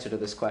you the answer to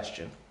this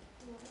question.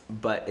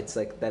 But it's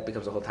that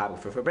becomes a whole topic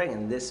for bringing.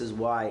 And this is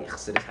why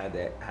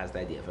Chassidus has the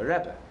idea of a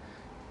Rebbe.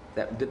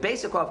 That the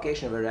basic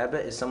qualification of a Rebbe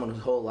is someone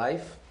whose whole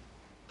life,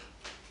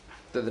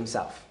 they're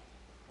themselves.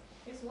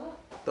 Is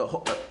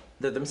what?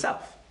 They're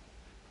themselves.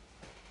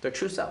 Their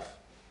true self.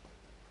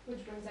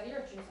 Which brings out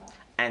your true self.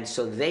 And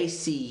so they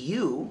see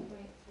you,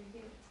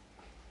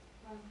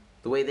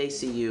 the way they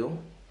see you,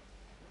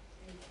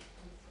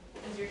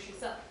 As your true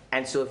self.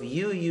 and so if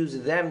you use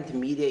them to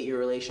mediate your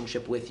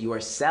relationship with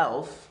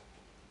yourself,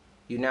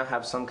 you now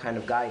have some kind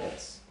of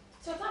guidance.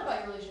 So it's not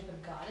about your relationship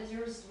with God, it's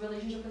your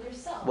relationship with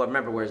yourself. Well,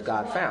 remember, where's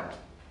God found?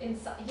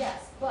 Inside,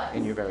 yes, but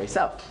In your very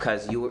self.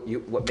 Because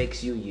what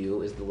makes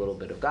you is the little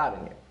bit of God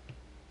in you.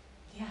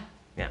 yeah.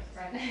 Yeah.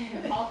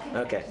 Right. All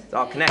connected. Okay, it's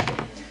all connected.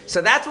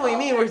 So that's what we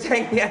mean. We're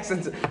saying the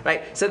essence,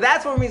 right? So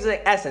that's what we mean.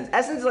 Essence.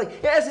 Essence is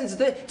essence.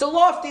 It's a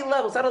lofty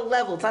level. It's not a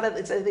level.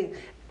 It's a thing.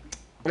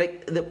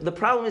 Like the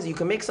problem is you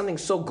can make something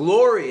so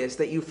glorious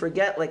that you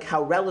forget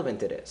how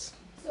relevant it is.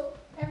 So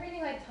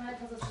everything Tanya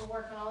tells us to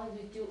work on, all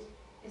we do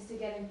is to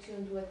get in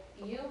tune with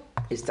you.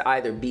 Is to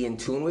either be in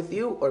tune with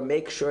you or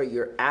make sure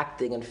you're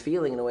acting and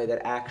feeling in a way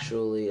that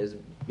actually is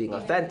being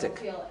authentic.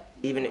 Feel it.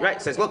 Even right,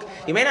 it says, look,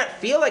 you may not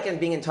feel like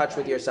being in touch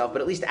with yourself,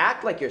 but at least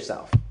act like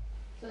yourself.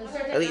 So there's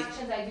certain At least-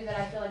 actions I do that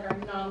I feel like are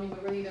not me,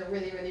 but really they're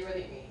really, really,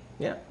 really me.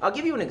 Yeah. I'll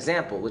give you an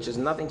example, which has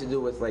nothing to do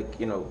with like,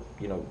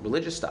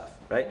 religious stuff,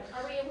 right?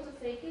 Are we able to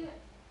fake it?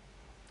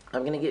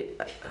 I'm going to get,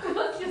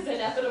 That's just an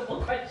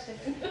inevitable question.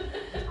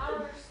 I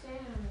don't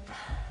understand.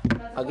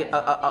 That's I'll, why gi- it's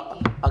not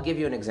faking. I'll give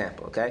you an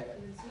example, okay?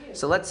 It's you.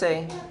 So let's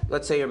say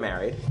you're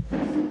married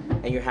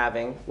and you're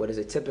having what is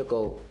a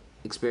typical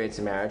experience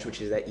in marriage,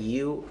 which is that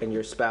you and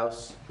your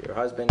spouse, your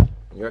husband,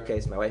 in your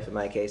case, my wife in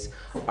my case,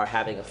 are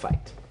having a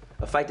fight.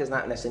 A fight does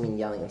not necessarily mean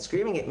yelling and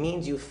screaming. It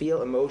means you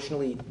feel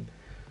emotionally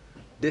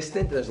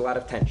distant. There's a lot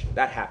of tension.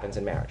 That happens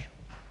in marriage.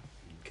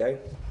 Okay?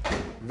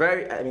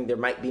 There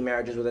might be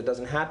marriages where that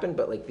doesn't happen,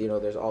 but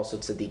there's also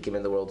tzaddikim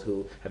in the world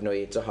who have no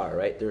yetzer hara,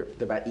 right? They're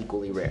about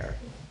equally rare.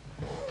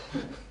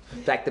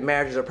 In fact, the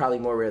marriages are probably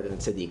more rare than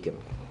tzaddikim,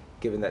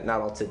 given that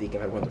not all tzaddikim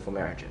have wonderful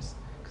marriages,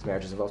 because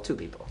marriages involve two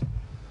people.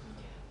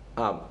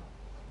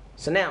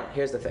 So now,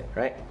 here's the thing,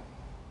 right?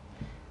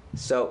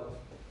 So,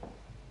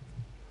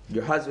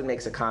 your husband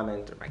makes a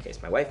comment, or in my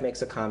case, my wife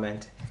makes a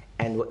comment,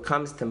 and what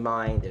comes to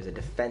mind, there's a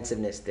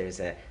defensiveness, there's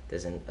an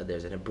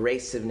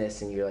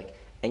abrasiveness, and you're like,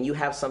 and you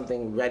have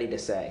something ready to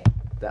say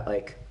that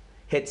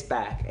hits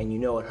back, and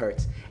it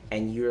hurts,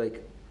 and you're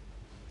like,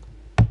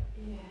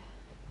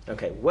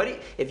 okay,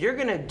 if you're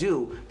gonna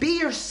be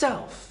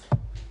yourself.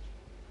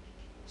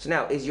 So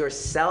now, is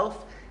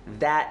yourself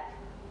that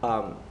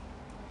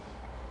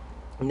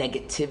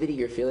negativity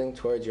you're feeling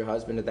towards your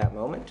husband at that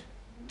moment?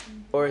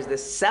 Or is the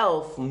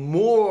self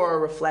more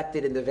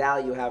reflected in the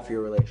value you have for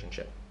your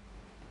relationship?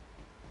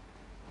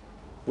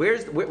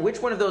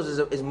 Which one of those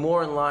is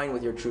more in line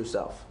with your true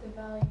self? The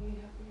value you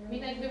have for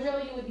your the real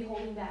you would be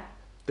holding back.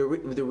 The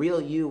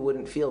real you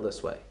wouldn't feel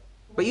this way.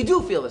 But you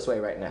do feel this way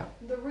right now.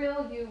 The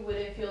real you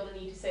wouldn't feel the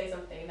need to say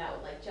something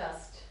that would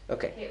just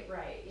hit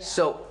right. Yeah.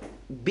 So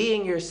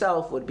being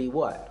yourself would be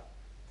what?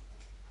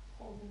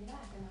 Holding you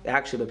back.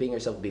 Actually, but being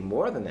yourself would be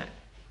more than that.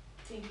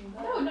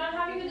 No, not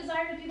having the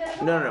desire to do that at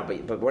all. No.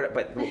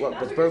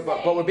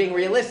 But we're being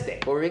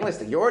realistic.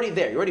 You're already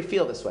there. You already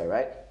feel this way,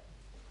 right?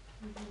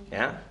 Mm-hmm.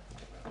 Yeah.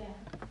 Yeah.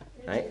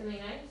 Right? Really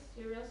nice.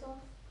 Your real self.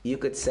 You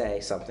could say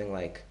something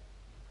like,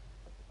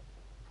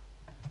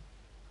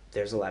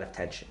 "There's a lot of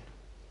tension.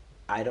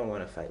 I don't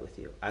want to fight with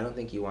you. I don't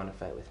think you want to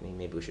fight with me.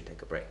 Maybe we should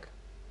take a break."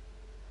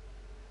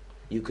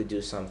 You could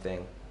do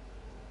something,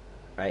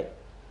 right?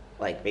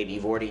 Like maybe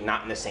you've already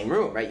not in the same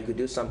room, right? You could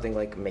do something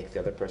like make the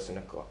other person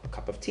a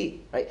cup of tea,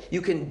 right? You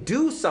can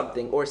do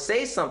something or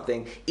say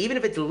something, even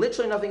if it's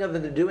literally nothing other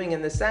than doing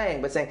and the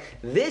saying, but saying,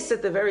 this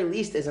at the very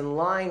least is in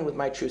line with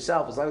my true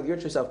self, is in line with your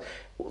true self.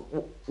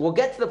 We'll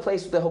get to the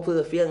place that hopefully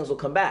the feelings will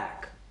come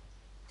back,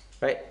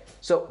 right?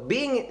 So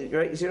right,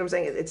 you see what I'm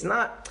saying? It's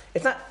not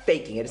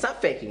faking it. It's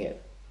not faking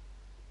it.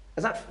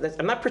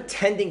 I'm not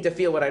pretending to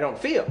feel what I don't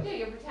feel. Yeah,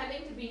 you're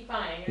pretending to be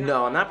fine.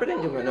 No, I'm not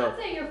pretending to. You're not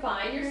saying you're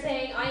fine. You're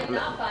saying I am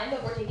not fine,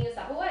 but we're taking a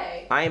step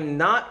away. I am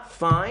not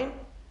fine,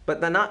 but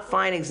the not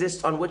fine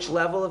exists on which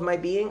level of my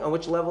being? On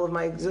which level of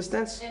my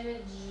existence?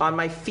 Image. On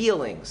my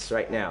feelings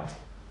right now.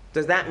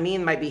 Does that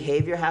mean my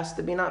behavior has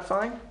to be not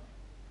fine?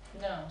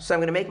 No. So I'm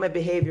going to make my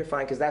behavior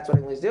fine because that's what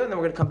I'm going to do, and then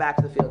we're going to come back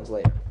to the feelings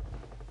later.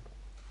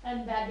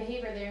 And bad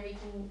behavior, they're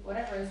making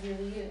whatever is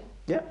really you.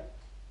 Yeah.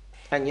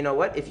 And you know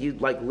what? If you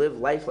live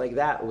life like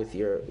that when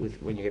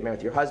you get married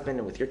with your husband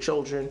and with your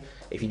children,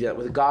 if you do that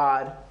with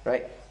God,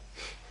 right?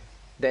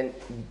 Then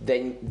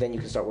you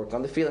can start working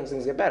on the feelings,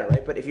 things get better,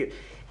 right? But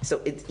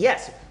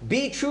yes,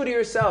 be true to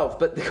yourself.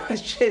 But the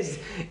question is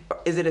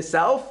it a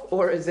self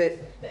or is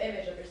it The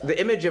image of yourself. the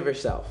image of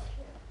yourself?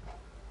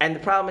 And the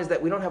problem is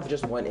that we don't have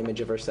just one image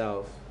of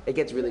ourselves. It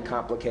gets really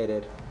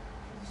complicated.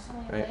 There's so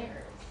many Right. layers.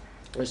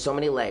 There's so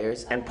many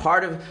layers, and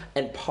part of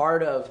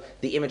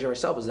the image of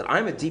ourselves is that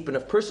I'm a deep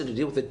enough person to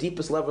deal with the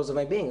deepest levels of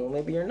my being. Well,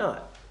 maybe you're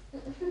not.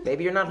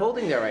 Maybe you're not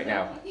holding there right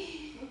now.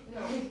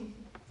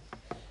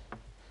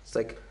 It's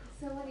like,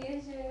 So many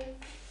issues.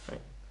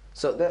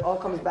 so that all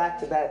comes back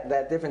to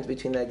that difference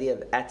between the idea of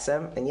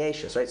etzem and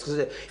yeshus, right?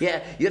 So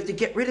you have to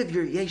get rid of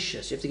your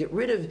yeshus. You have to get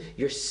rid of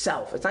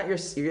yourself. It's not your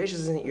yeshus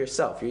isn't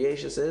yourself. Your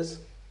yeshus is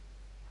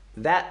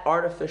that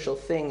artificial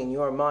thing in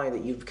your mind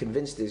that you've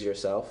convinced is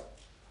yourself.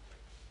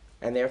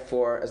 And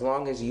therefore, as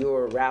long as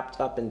you're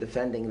wrapped up in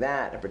defending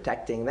that and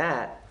protecting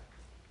that,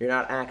 you're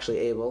not actually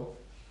able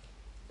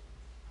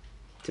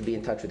to be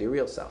in touch with your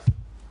real self.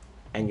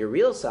 And your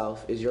real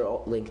self is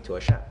your link to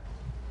Hashem.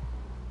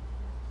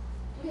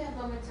 Do we have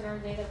moments in our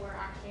day that we're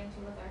actually in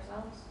tune with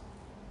ourselves?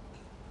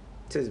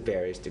 To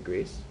various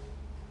degrees.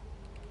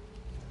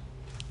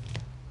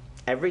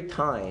 Every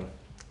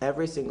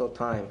single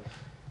time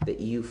that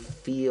you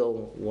feel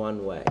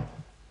one way,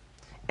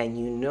 and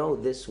you know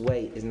this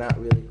way is not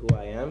really who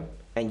I am,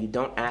 and you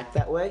don't act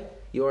that way,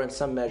 you're in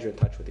some measure in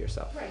touch with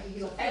yourself. Right,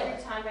 you So don't feel every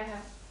it. time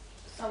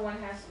someone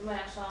has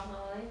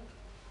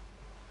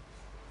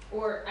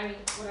or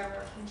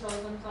whatever,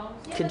 controlling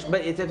themselves. Yeah,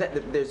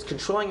 But there's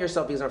controlling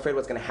yourself because I'm afraid of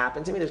what's going to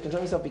happen to me. There's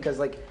controlling yourself because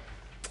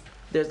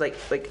there's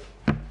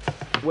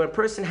when a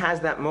person has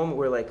that moment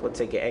where let's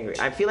say get angry.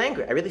 I feel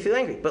angry. I really feel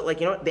angry. But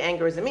the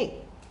anger isn't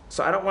me.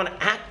 So I don't want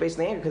to act based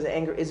on anger because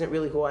anger isn't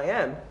really who I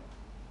am.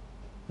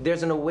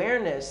 There's an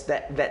awareness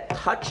that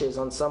touches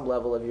on some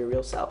level of your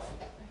real self.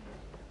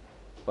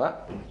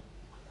 What?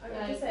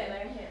 I'm just saying,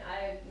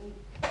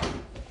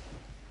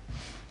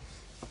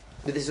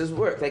 But this is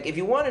work. Like, if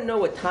you want to know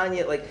what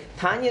Tanya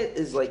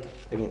is like,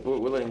 I mean, we're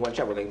learning one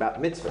chapter, we're learning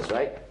about mitzvahs,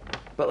 right?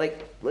 But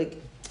like,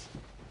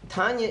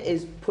 Tanya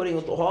is putting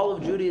all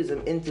of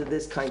Judaism into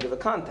this kind of a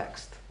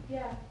context.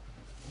 Yeah.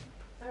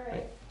 All right.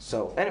 Right?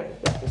 So anyway,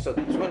 so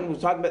when we're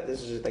talking about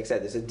this, is like I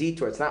said, this is a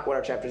detour. It's not what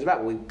our chapter is about.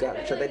 But we've got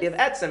the idea of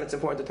etzem. It's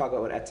important to talk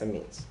about what etzem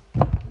means.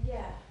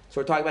 Yeah. So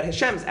we're talking about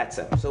Hashem's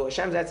etzem. So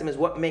Hashem's etzem is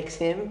what makes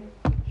him.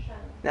 Shem.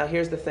 Now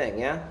here's the thing,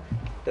 yeah?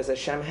 Does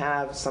Hashem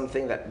have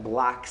something that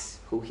blocks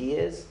who he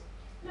is?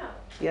 No.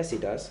 Yes, he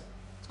does.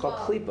 It's called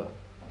klipa.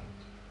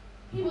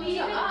 He means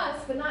to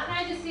us, but not.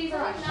 Can I just say for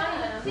something? Not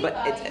Hashem. even But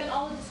Klipa, it's- even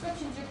all the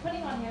descriptions you're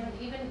putting on him,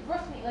 and even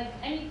Ruchni, like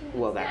anything.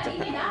 Well, that's that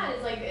there, Even that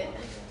is like.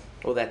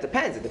 Well, that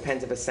depends. It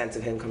depends if a sense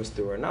of him comes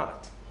through or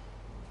not.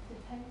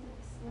 Depends if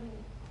it's what it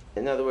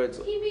is. In other words,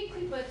 He made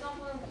Klipa, it's not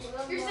one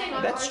of You're saying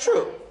on That's our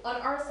true. Side,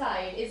 on our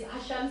side, is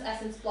Hashem's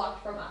essence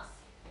blocked from us?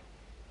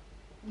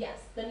 Yes.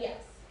 Then yes.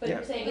 But Yeah.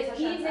 if you're saying But is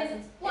he's Hashem's in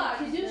essence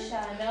blocked?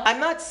 Kedusha, no? I'm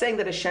not saying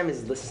that Hashem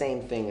is the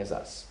same thing as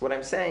us. What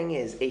I'm saying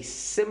is a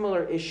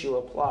similar issue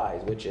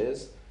applies, which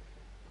is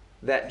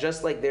that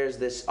just like there's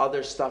this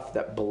other stuff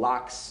that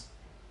blocks,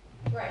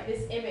 Right.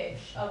 This image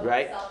of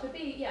Right. myself could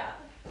be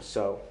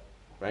so,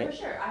 right? For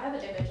sure. I have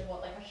an image of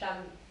what like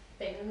Hashem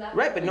thinks and that.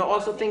 Right, but no,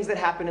 also things that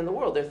happen in the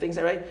world. There are things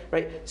that,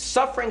 right?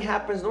 Suffering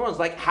happens in the world. It's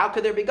like, how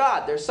could there be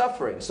God? There's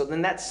suffering. So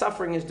then that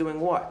suffering is doing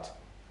what?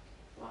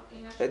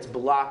 Walking up. It's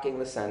blocking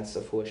the sense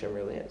of who Hashem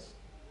really is.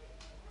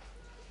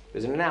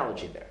 There's an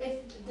analogy there.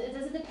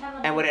 Does it depend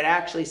on? And what it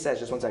actually says,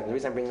 just one second, the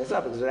reason I'm bringing this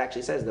up is because it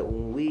actually says that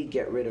when we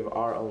get rid of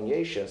our own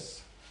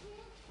yeshus,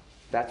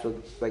 that's what,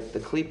 like the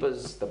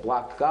klipas, the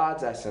block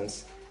God's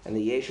essence, and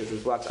the yeshus,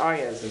 which blocks our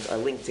essence, are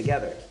linked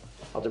together.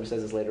 Alter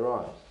says this later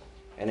on.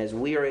 And as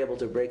we are able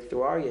to break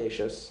through our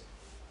yeshus,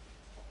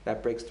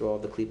 that breaks through all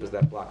the klipas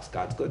that blocks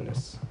God's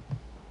goodness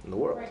in the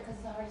world. Right, because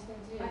it's the hardest thing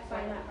to do. I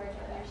find that hard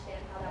to understand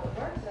how that would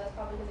work. So that's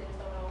probably because I just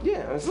don't know.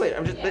 Yeah, it's later.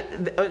 I'm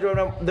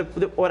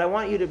just what I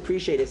want you to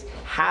appreciate is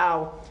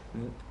how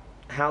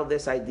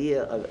this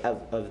idea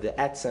of the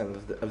etzem,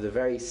 of the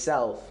very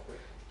self,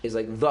 is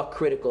like the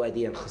critical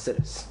idea in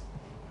Chassidus.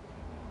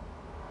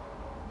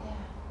 Yeah,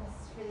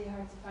 it's really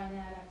hard to find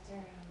that after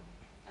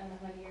I don't know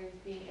how many years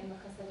being in the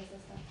Chassidus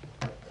system.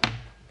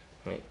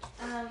 Right.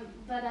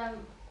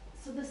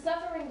 So the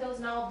suffering does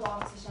not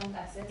block Hashem's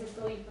essence, it's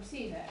the way you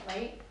perceive it,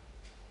 right?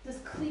 Does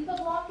Klipa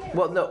block it?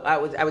 Well, no, I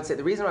would say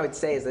the reason I would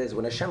say is this: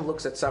 when Hashem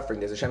looks at suffering,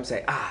 does Hashem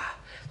say,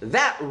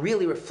 that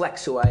really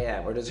reflects who I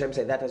am, or does Hashem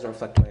say that doesn't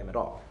reflect who I am at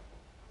all?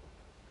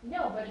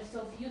 No, but if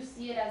you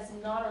see it as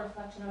not a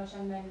reflection of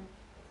Hashem, then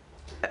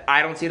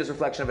I don't see it as a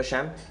reflection of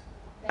Hashem.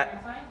 you're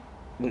fine.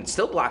 It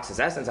still blocks his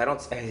essence. I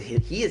don't.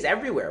 He is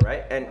everywhere,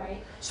 right? And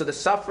Right. so the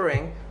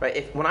suffering,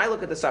 right? When I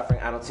look at the suffering,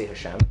 I don't see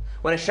Hashem.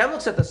 When Hashem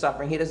looks at the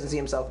suffering, he doesn't see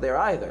himself there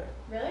either.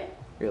 Really?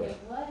 Really. Wait,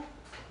 what?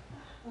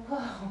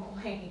 Whoa,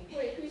 wait.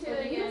 Wait, can you say So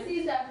that you again?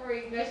 see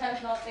suffering,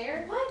 Hashem's not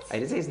there? What? I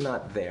didn't say he's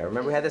not there.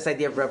 Remember, we had this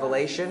idea of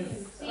revelation.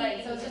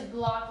 Right, so it's just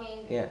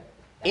blocking. Yeah.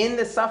 In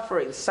the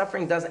suffering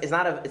it's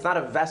not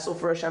a vessel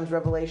for Hashem's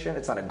revelation.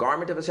 It's not a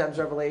garment of Hashem's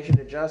revelation.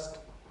 It just.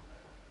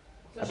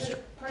 So should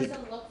a person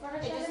look for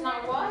Hashem? It's just in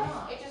not there or what?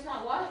 not? It's just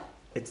not what?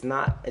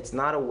 It's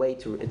not a way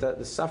to.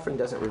 The suffering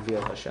doesn't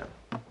reveal Hashem.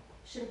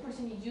 Should a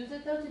person use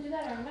it though to do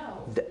that or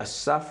no? A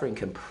suffering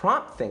can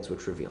prompt things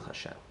which reveal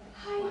Hashem.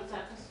 What's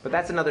that? But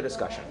that's another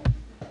discussion.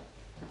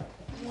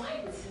 What?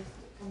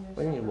 What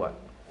do you mean what?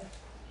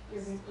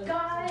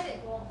 God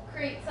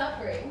creates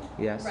suffering,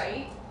 Yes.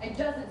 right? And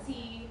doesn't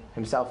see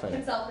Himself in it.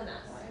 himself in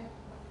that.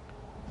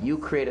 You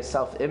create a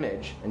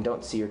self-image and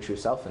don't see your true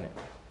self in it.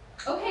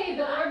 Okay,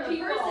 but I'm a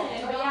person. Oh,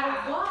 God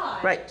yeah. is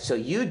God. Right. So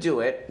you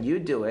do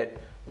it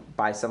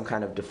by some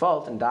kind of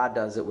default, and God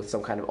does it with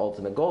some kind of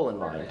ultimate goal in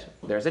mind.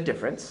 There's a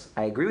difference.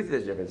 I agree with you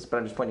there's a difference, but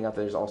I'm just pointing out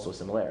that there's also a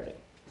similarity.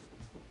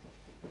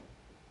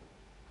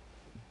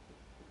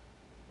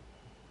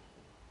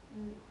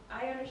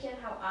 I understand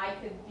how I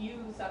could view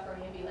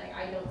suffering and be like,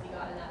 I don't see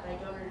God in that, but I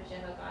don't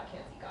understand how God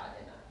can't see God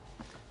in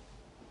that.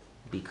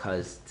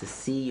 Because to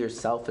see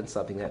yourself in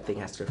something, that thing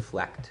has to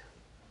reflect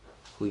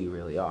who you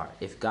really are.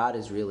 If God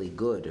is really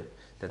good,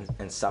 then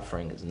and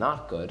suffering is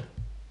not good,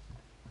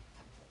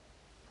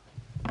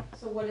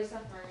 So what is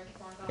suffering if it's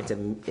not God?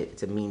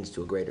 it's a means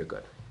to a greater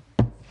good,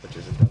 which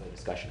is another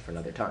discussion for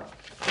another time.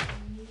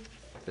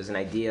 There's an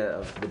idea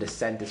of the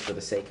descent is for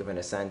the sake of an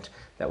ascent,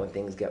 that when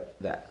things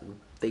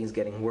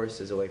getting worse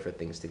is a way for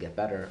things to get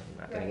better. I'm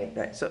not gonna get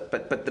right. So,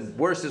 but the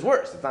worse is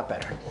worse. It's not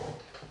better.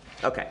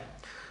 Okay,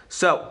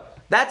 so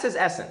that's his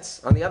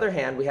essence. On the other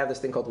hand, we have this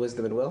thing called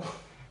wisdom and will.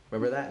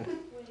 Remember that?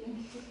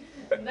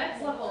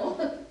 Next level.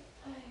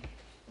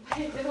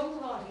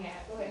 Hold on, yeah.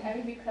 Wait,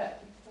 having me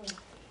cut.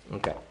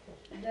 Okay.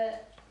 The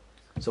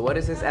So what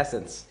is his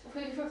essence?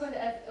 wait, before going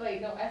to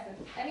wait, no essence.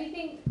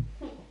 Anything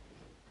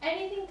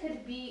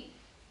could be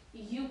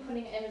you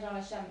putting an image on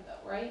Hashem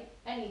though, right?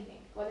 Anything,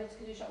 whether it's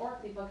kedusha or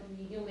klipa, could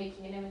be you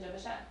making an image of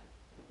Hashem.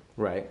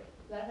 Right.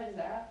 Is that a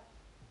zera?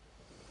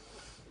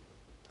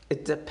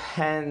 It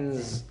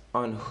depends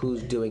on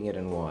who's doing it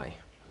and why.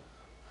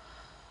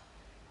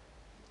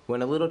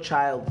 When a little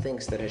child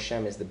thinks that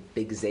Hashem is the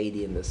big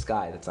Zaidi in the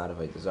sky, that's not a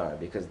Avodah Zarah,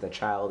 because the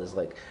child is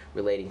like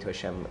relating to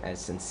Hashem as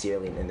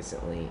sincerely and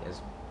innocently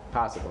as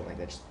possible. Like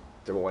that's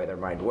the way their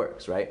mind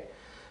works, right?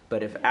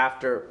 But if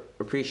after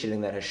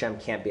appreciating that Hashem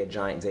can't be a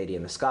giant Zaidi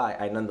in the sky,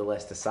 I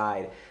nonetheless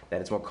decide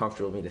that it's more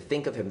comfortable for me to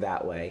think of him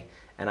that way,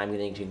 and I'm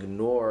going to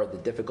ignore the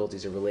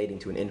difficulties of relating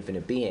to an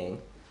infinite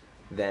being,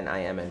 then I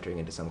am entering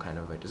into some kind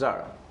of Avodah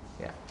Zarah.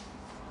 Yeah.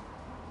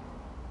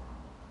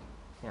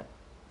 Yeah.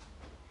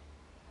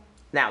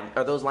 Now,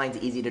 are those lines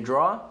easy to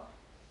draw?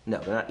 No,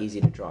 they're not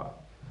easy to draw.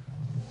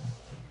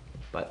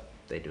 But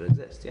they do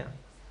exist, yeah.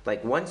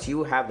 Like, once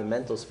you have the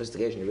mental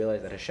sophistication to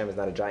realize that Hashem is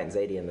not a giant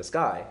Zaidi in the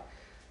sky,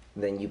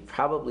 then you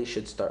probably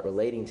should start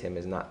relating to him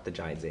as not the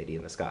giant Zaidi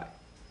in the sky.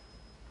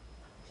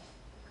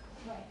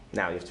 Right.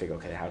 Now you have to figure,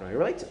 okay, how do I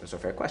relate to him? Those are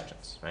fair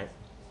questions, right?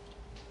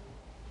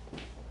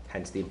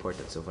 Hence the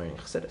importance of learning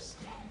Chassidus.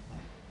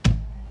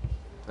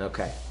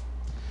 Okay.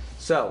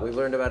 So, we've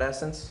learned about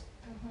essence?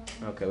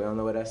 Okay, we all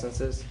know what essence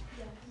is?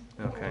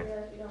 Okay.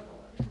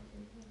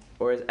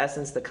 Or is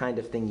essence the kind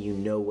of thing you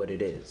know what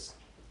it is?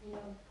 No.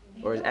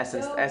 Or is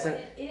essence know essence?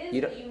 what it is,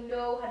 You but you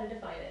know how to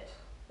define it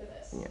for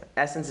this. Yeah.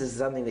 Essence is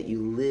something that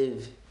you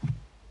live.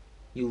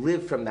 You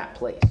live from that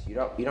place. You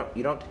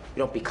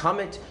don't become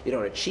it. You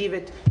don't achieve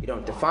it. You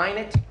don't define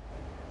it.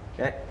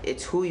 Right?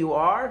 It's who you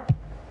are,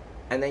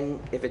 and then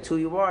if it's who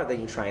you are,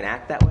 then you try and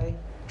act that way.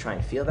 You try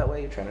and feel that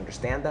way. You try and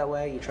understand that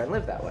way. You try and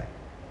live that way.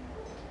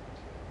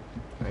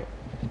 Right.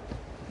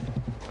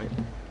 Right.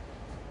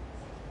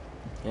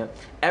 Yep.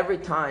 Every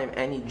time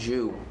any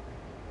Jew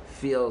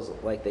feels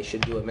like they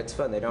should do a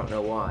mitzvah and they don't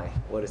know why,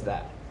 what is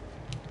that?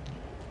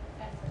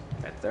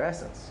 That's their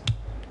essence.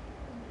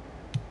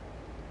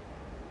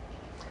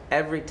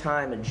 Every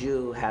time a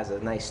Jew has a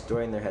nice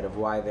story in their head of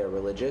why they're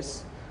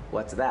religious,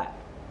 what's that?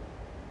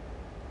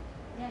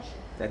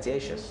 That's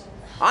Yeshus.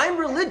 I'm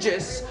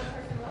religious.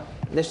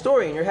 The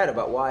story in your head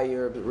about why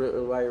you're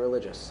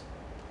religious.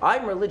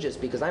 I'm religious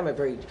because I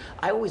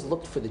always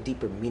looked for the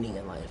deeper meaning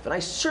in life. And I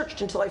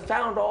searched until I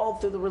found all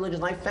through the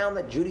religions. I found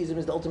that Judaism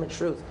is the ultimate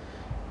truth.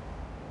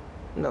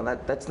 No,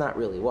 that's not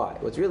really why.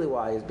 What's really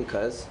why is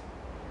because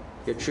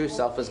your true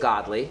self is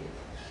godly.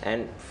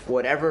 And for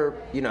whatever,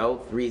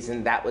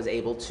 reason, that was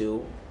able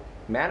to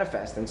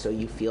manifest. And so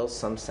you feel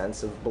some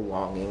sense of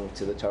belonging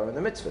to the Torah and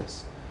the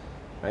mitzvahs.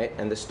 Right?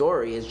 And the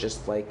story is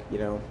just like,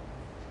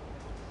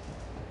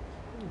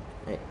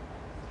 right?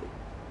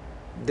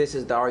 This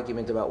is the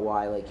argument about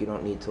why, you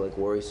don't need to,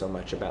 worry so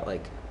much about,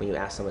 when you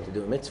ask someone to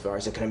do a mitzvah, or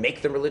is it going to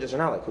make them religious or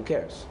not? Who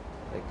cares?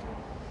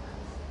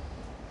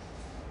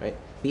 Right?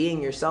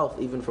 Being yourself,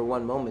 even for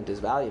one moment, is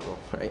valuable,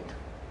 right?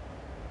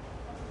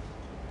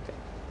 Okay.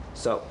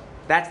 So,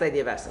 that's the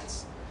idea of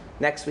essence.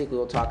 Next week, we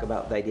will talk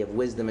about the idea of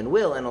wisdom and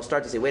will, and we'll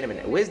start to say, wait a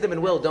minute, wisdom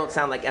and will don't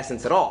sound like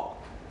essence at all.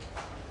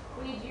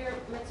 When you do your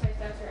mitzvahs,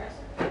 that's your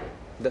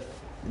essence?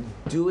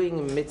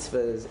 Doing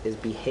mitzvahs is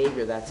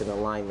behavior that's in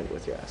alignment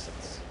with your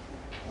essence.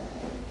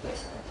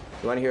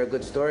 You want to hear a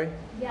good story?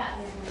 Yeah.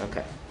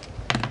 Okay.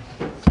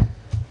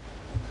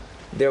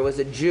 There was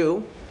a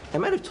Jew, I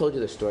might have told you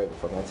this story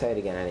before, but I'll tell it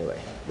again anyway.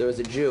 There was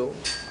a Jew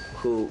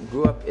who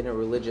grew up in a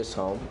religious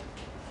home,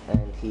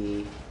 and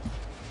he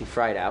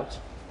fried out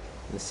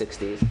in the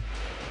 60s,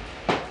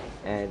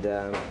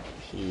 and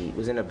he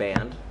was in a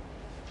band,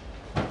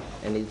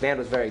 and his band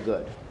was very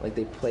good.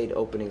 They played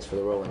openings for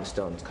the Rolling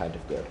Stones, kind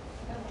of good.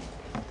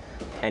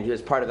 And he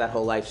was part of that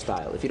whole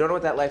lifestyle. If you don't know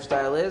what that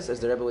lifestyle is, as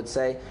the Rebbe would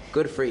say,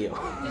 good for you.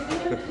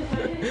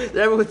 The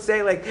Rebbe would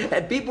say,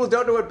 and people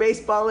don't know what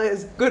baseball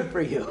is, good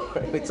for you.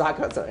 We talk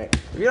about something.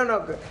 If you don't know,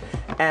 good.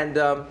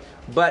 And,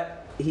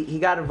 but he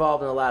got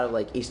involved in a lot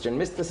of Eastern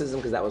mysticism,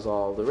 because that was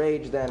all the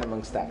rage then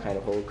amongst that kind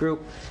of whole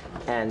group.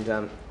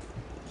 And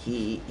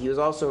he was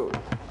also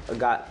I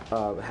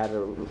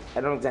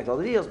don't know exactly all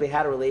the details, but he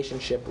had a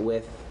relationship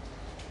with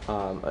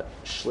a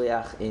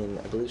shliach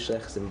I believe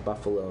shliach in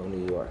Buffalo,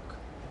 New York.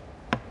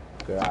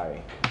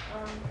 Gerari.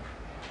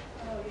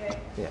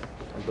 Yeah,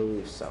 I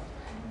believe so.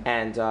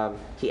 And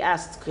he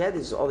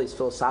had all these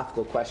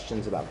philosophical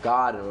questions about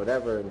God and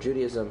whatever and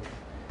Judaism.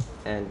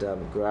 And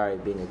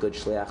Gerari, being a good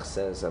shliach,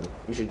 says,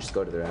 you should just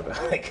go to the Rebbe.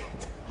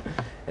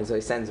 And so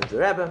he sends him to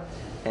the Rebbe,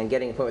 and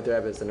getting an appointment with the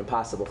Rebbe is an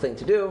impossible thing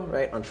to do,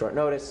 right, on short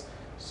notice.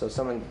 So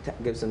someone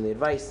gives him the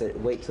advice that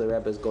wait till the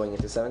Rebbe is going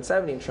into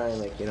 770 and try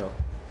and,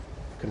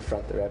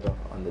 confront the Rebbe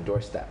on the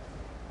doorstep.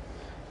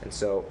 And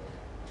so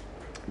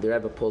the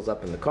Rebbe pulls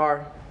up in the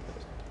car,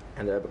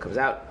 and the Rebbe comes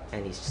out,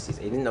 and he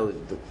didn't know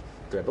what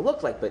the Rebbe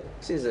looked like, but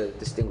he sees a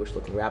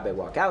distinguished-looking rabbi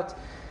walk out,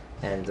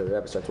 and the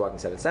Rebbe starts walking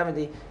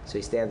 770, so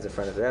he stands in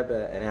front of the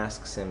Rebbe and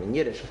asks him in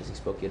Yiddish, because he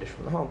spoke Yiddish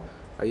from the home,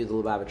 are you the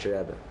Lubavitcher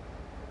Rebbe?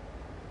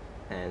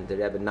 And the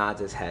Rebbe nods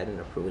his head and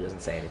approval,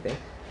 doesn't say anything.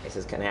 He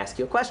says, can I ask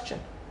you a question?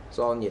 It's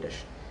all in Yiddish.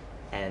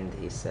 And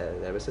the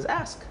Rebbe says,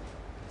 ask.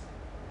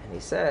 And he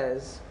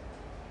says,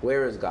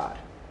 Where is God?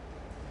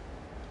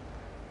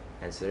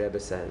 And so the Rebbe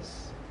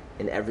says,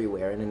 in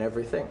everywhere and in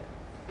everything.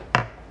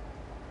 And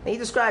he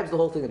describes the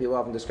whole thing that people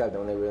often describe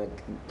when they were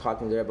like,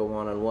 talking to the Rebbe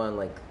one-on-one,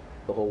 like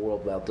the whole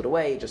world melted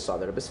away. He just saw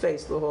the Rebbe's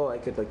face. The whole, I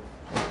could like...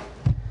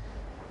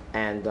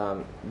 And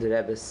the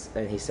Rebbe,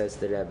 and he says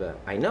to the Rebbe,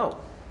 I know,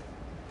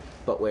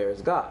 but where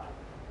is God?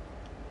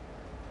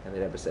 And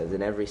the Rebbe says,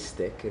 in every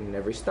stick and in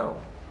every stone.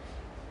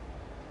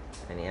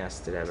 And he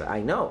asks the Rebbe,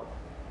 I know,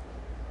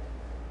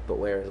 but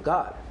where is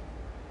God?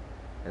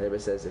 And the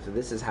Rebbe says, if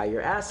this is how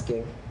you're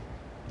asking,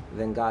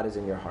 then God is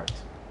in your heart.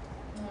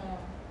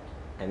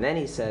 And then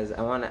he says,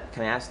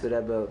 can I ask the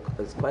Rebbe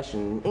this question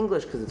in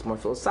English because it's more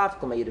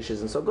philosophical, my Yiddish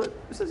isn't so good?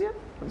 He says, yeah,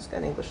 I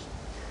understand English.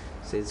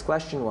 So his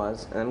question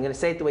was, and I'm going to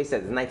say it the way he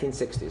said it, the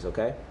 1960s,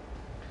 okay?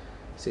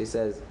 So he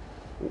says,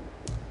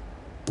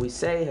 we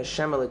say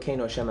Hashem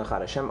Elokeinu, Hashem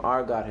Echad, Hashem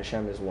our God,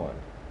 Hashem is one.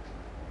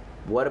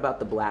 What about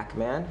the black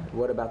man?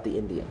 What about the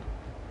Indian?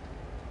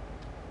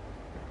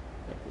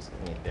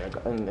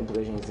 And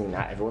implication is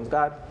not everyone's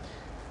God.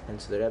 And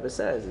so the Rebbe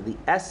says, the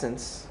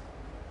essence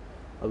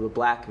of a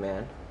black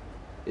man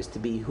is to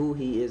be who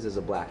he is as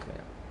a black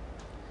man.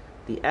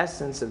 The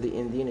essence of the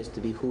Indian is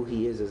to be who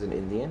he is as an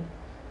Indian.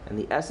 And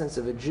the essence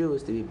of a Jew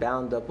is to be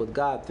bound up with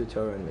God through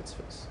Torah and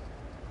mitzvahs.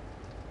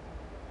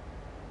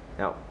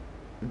 Now,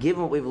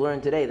 given what we've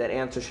learned today, that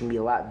answer should be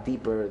a lot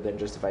deeper than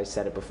just if I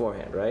said it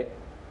beforehand, right?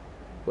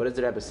 What is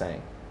the Rebbe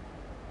saying?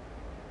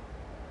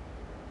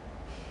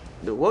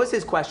 What was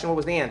his question? What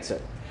was the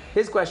answer?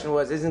 His question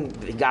was,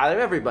 isn't God of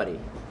everybody?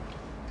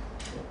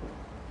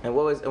 And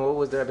what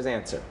was the Rebbe's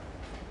answer?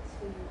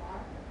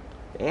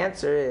 The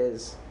answer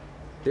is,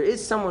 there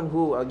is someone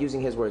who,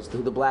 using his words,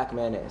 who the black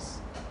man is,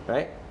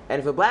 right? And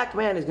if a black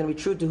man is going to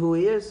be true to who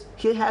he is,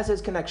 he has his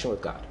connection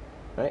with God,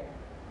 right?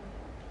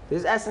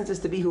 His essence is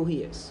to be who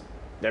he is.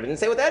 Never didn't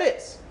say what that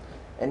is.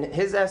 And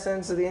his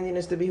essence of the Indian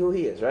is to be who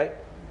he is, right?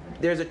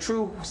 There's a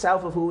true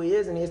self of who he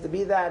is, and he has to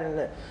be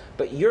that.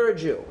 But you're a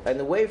Jew, and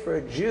the way for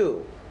a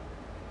Jew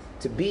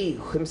to be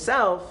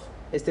himself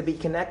is to be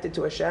connected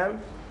to Hashem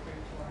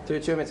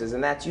through two mitzvahs,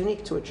 and that's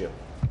unique to a Jew.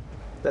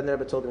 Then the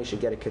Rebbe told him he should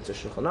get a Kitzur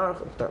Shulchan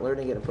Aruch and start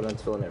learning it and put it on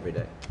tefillin every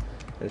day.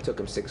 And it took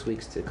him 6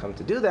 weeks to come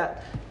to do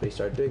that, but he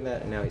started doing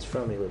that, and now he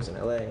lives in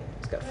LA,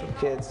 he's got 4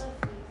 kids.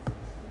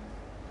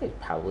 He's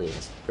probably in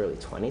his early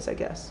 20s, I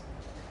guess.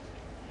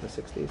 The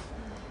 60s.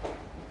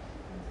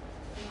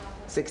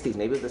 60s,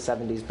 maybe it was the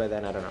 70s by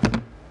then, I don't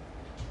know.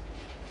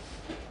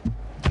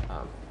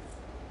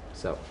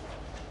 So,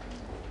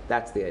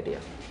 that's the idea.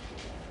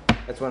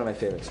 That's one of my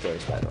favorite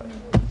stories, by the way.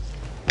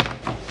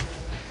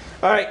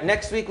 All right,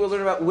 next week we'll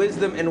learn about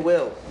wisdom and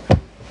will,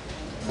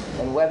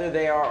 and whether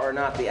they are or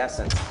not the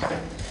essence.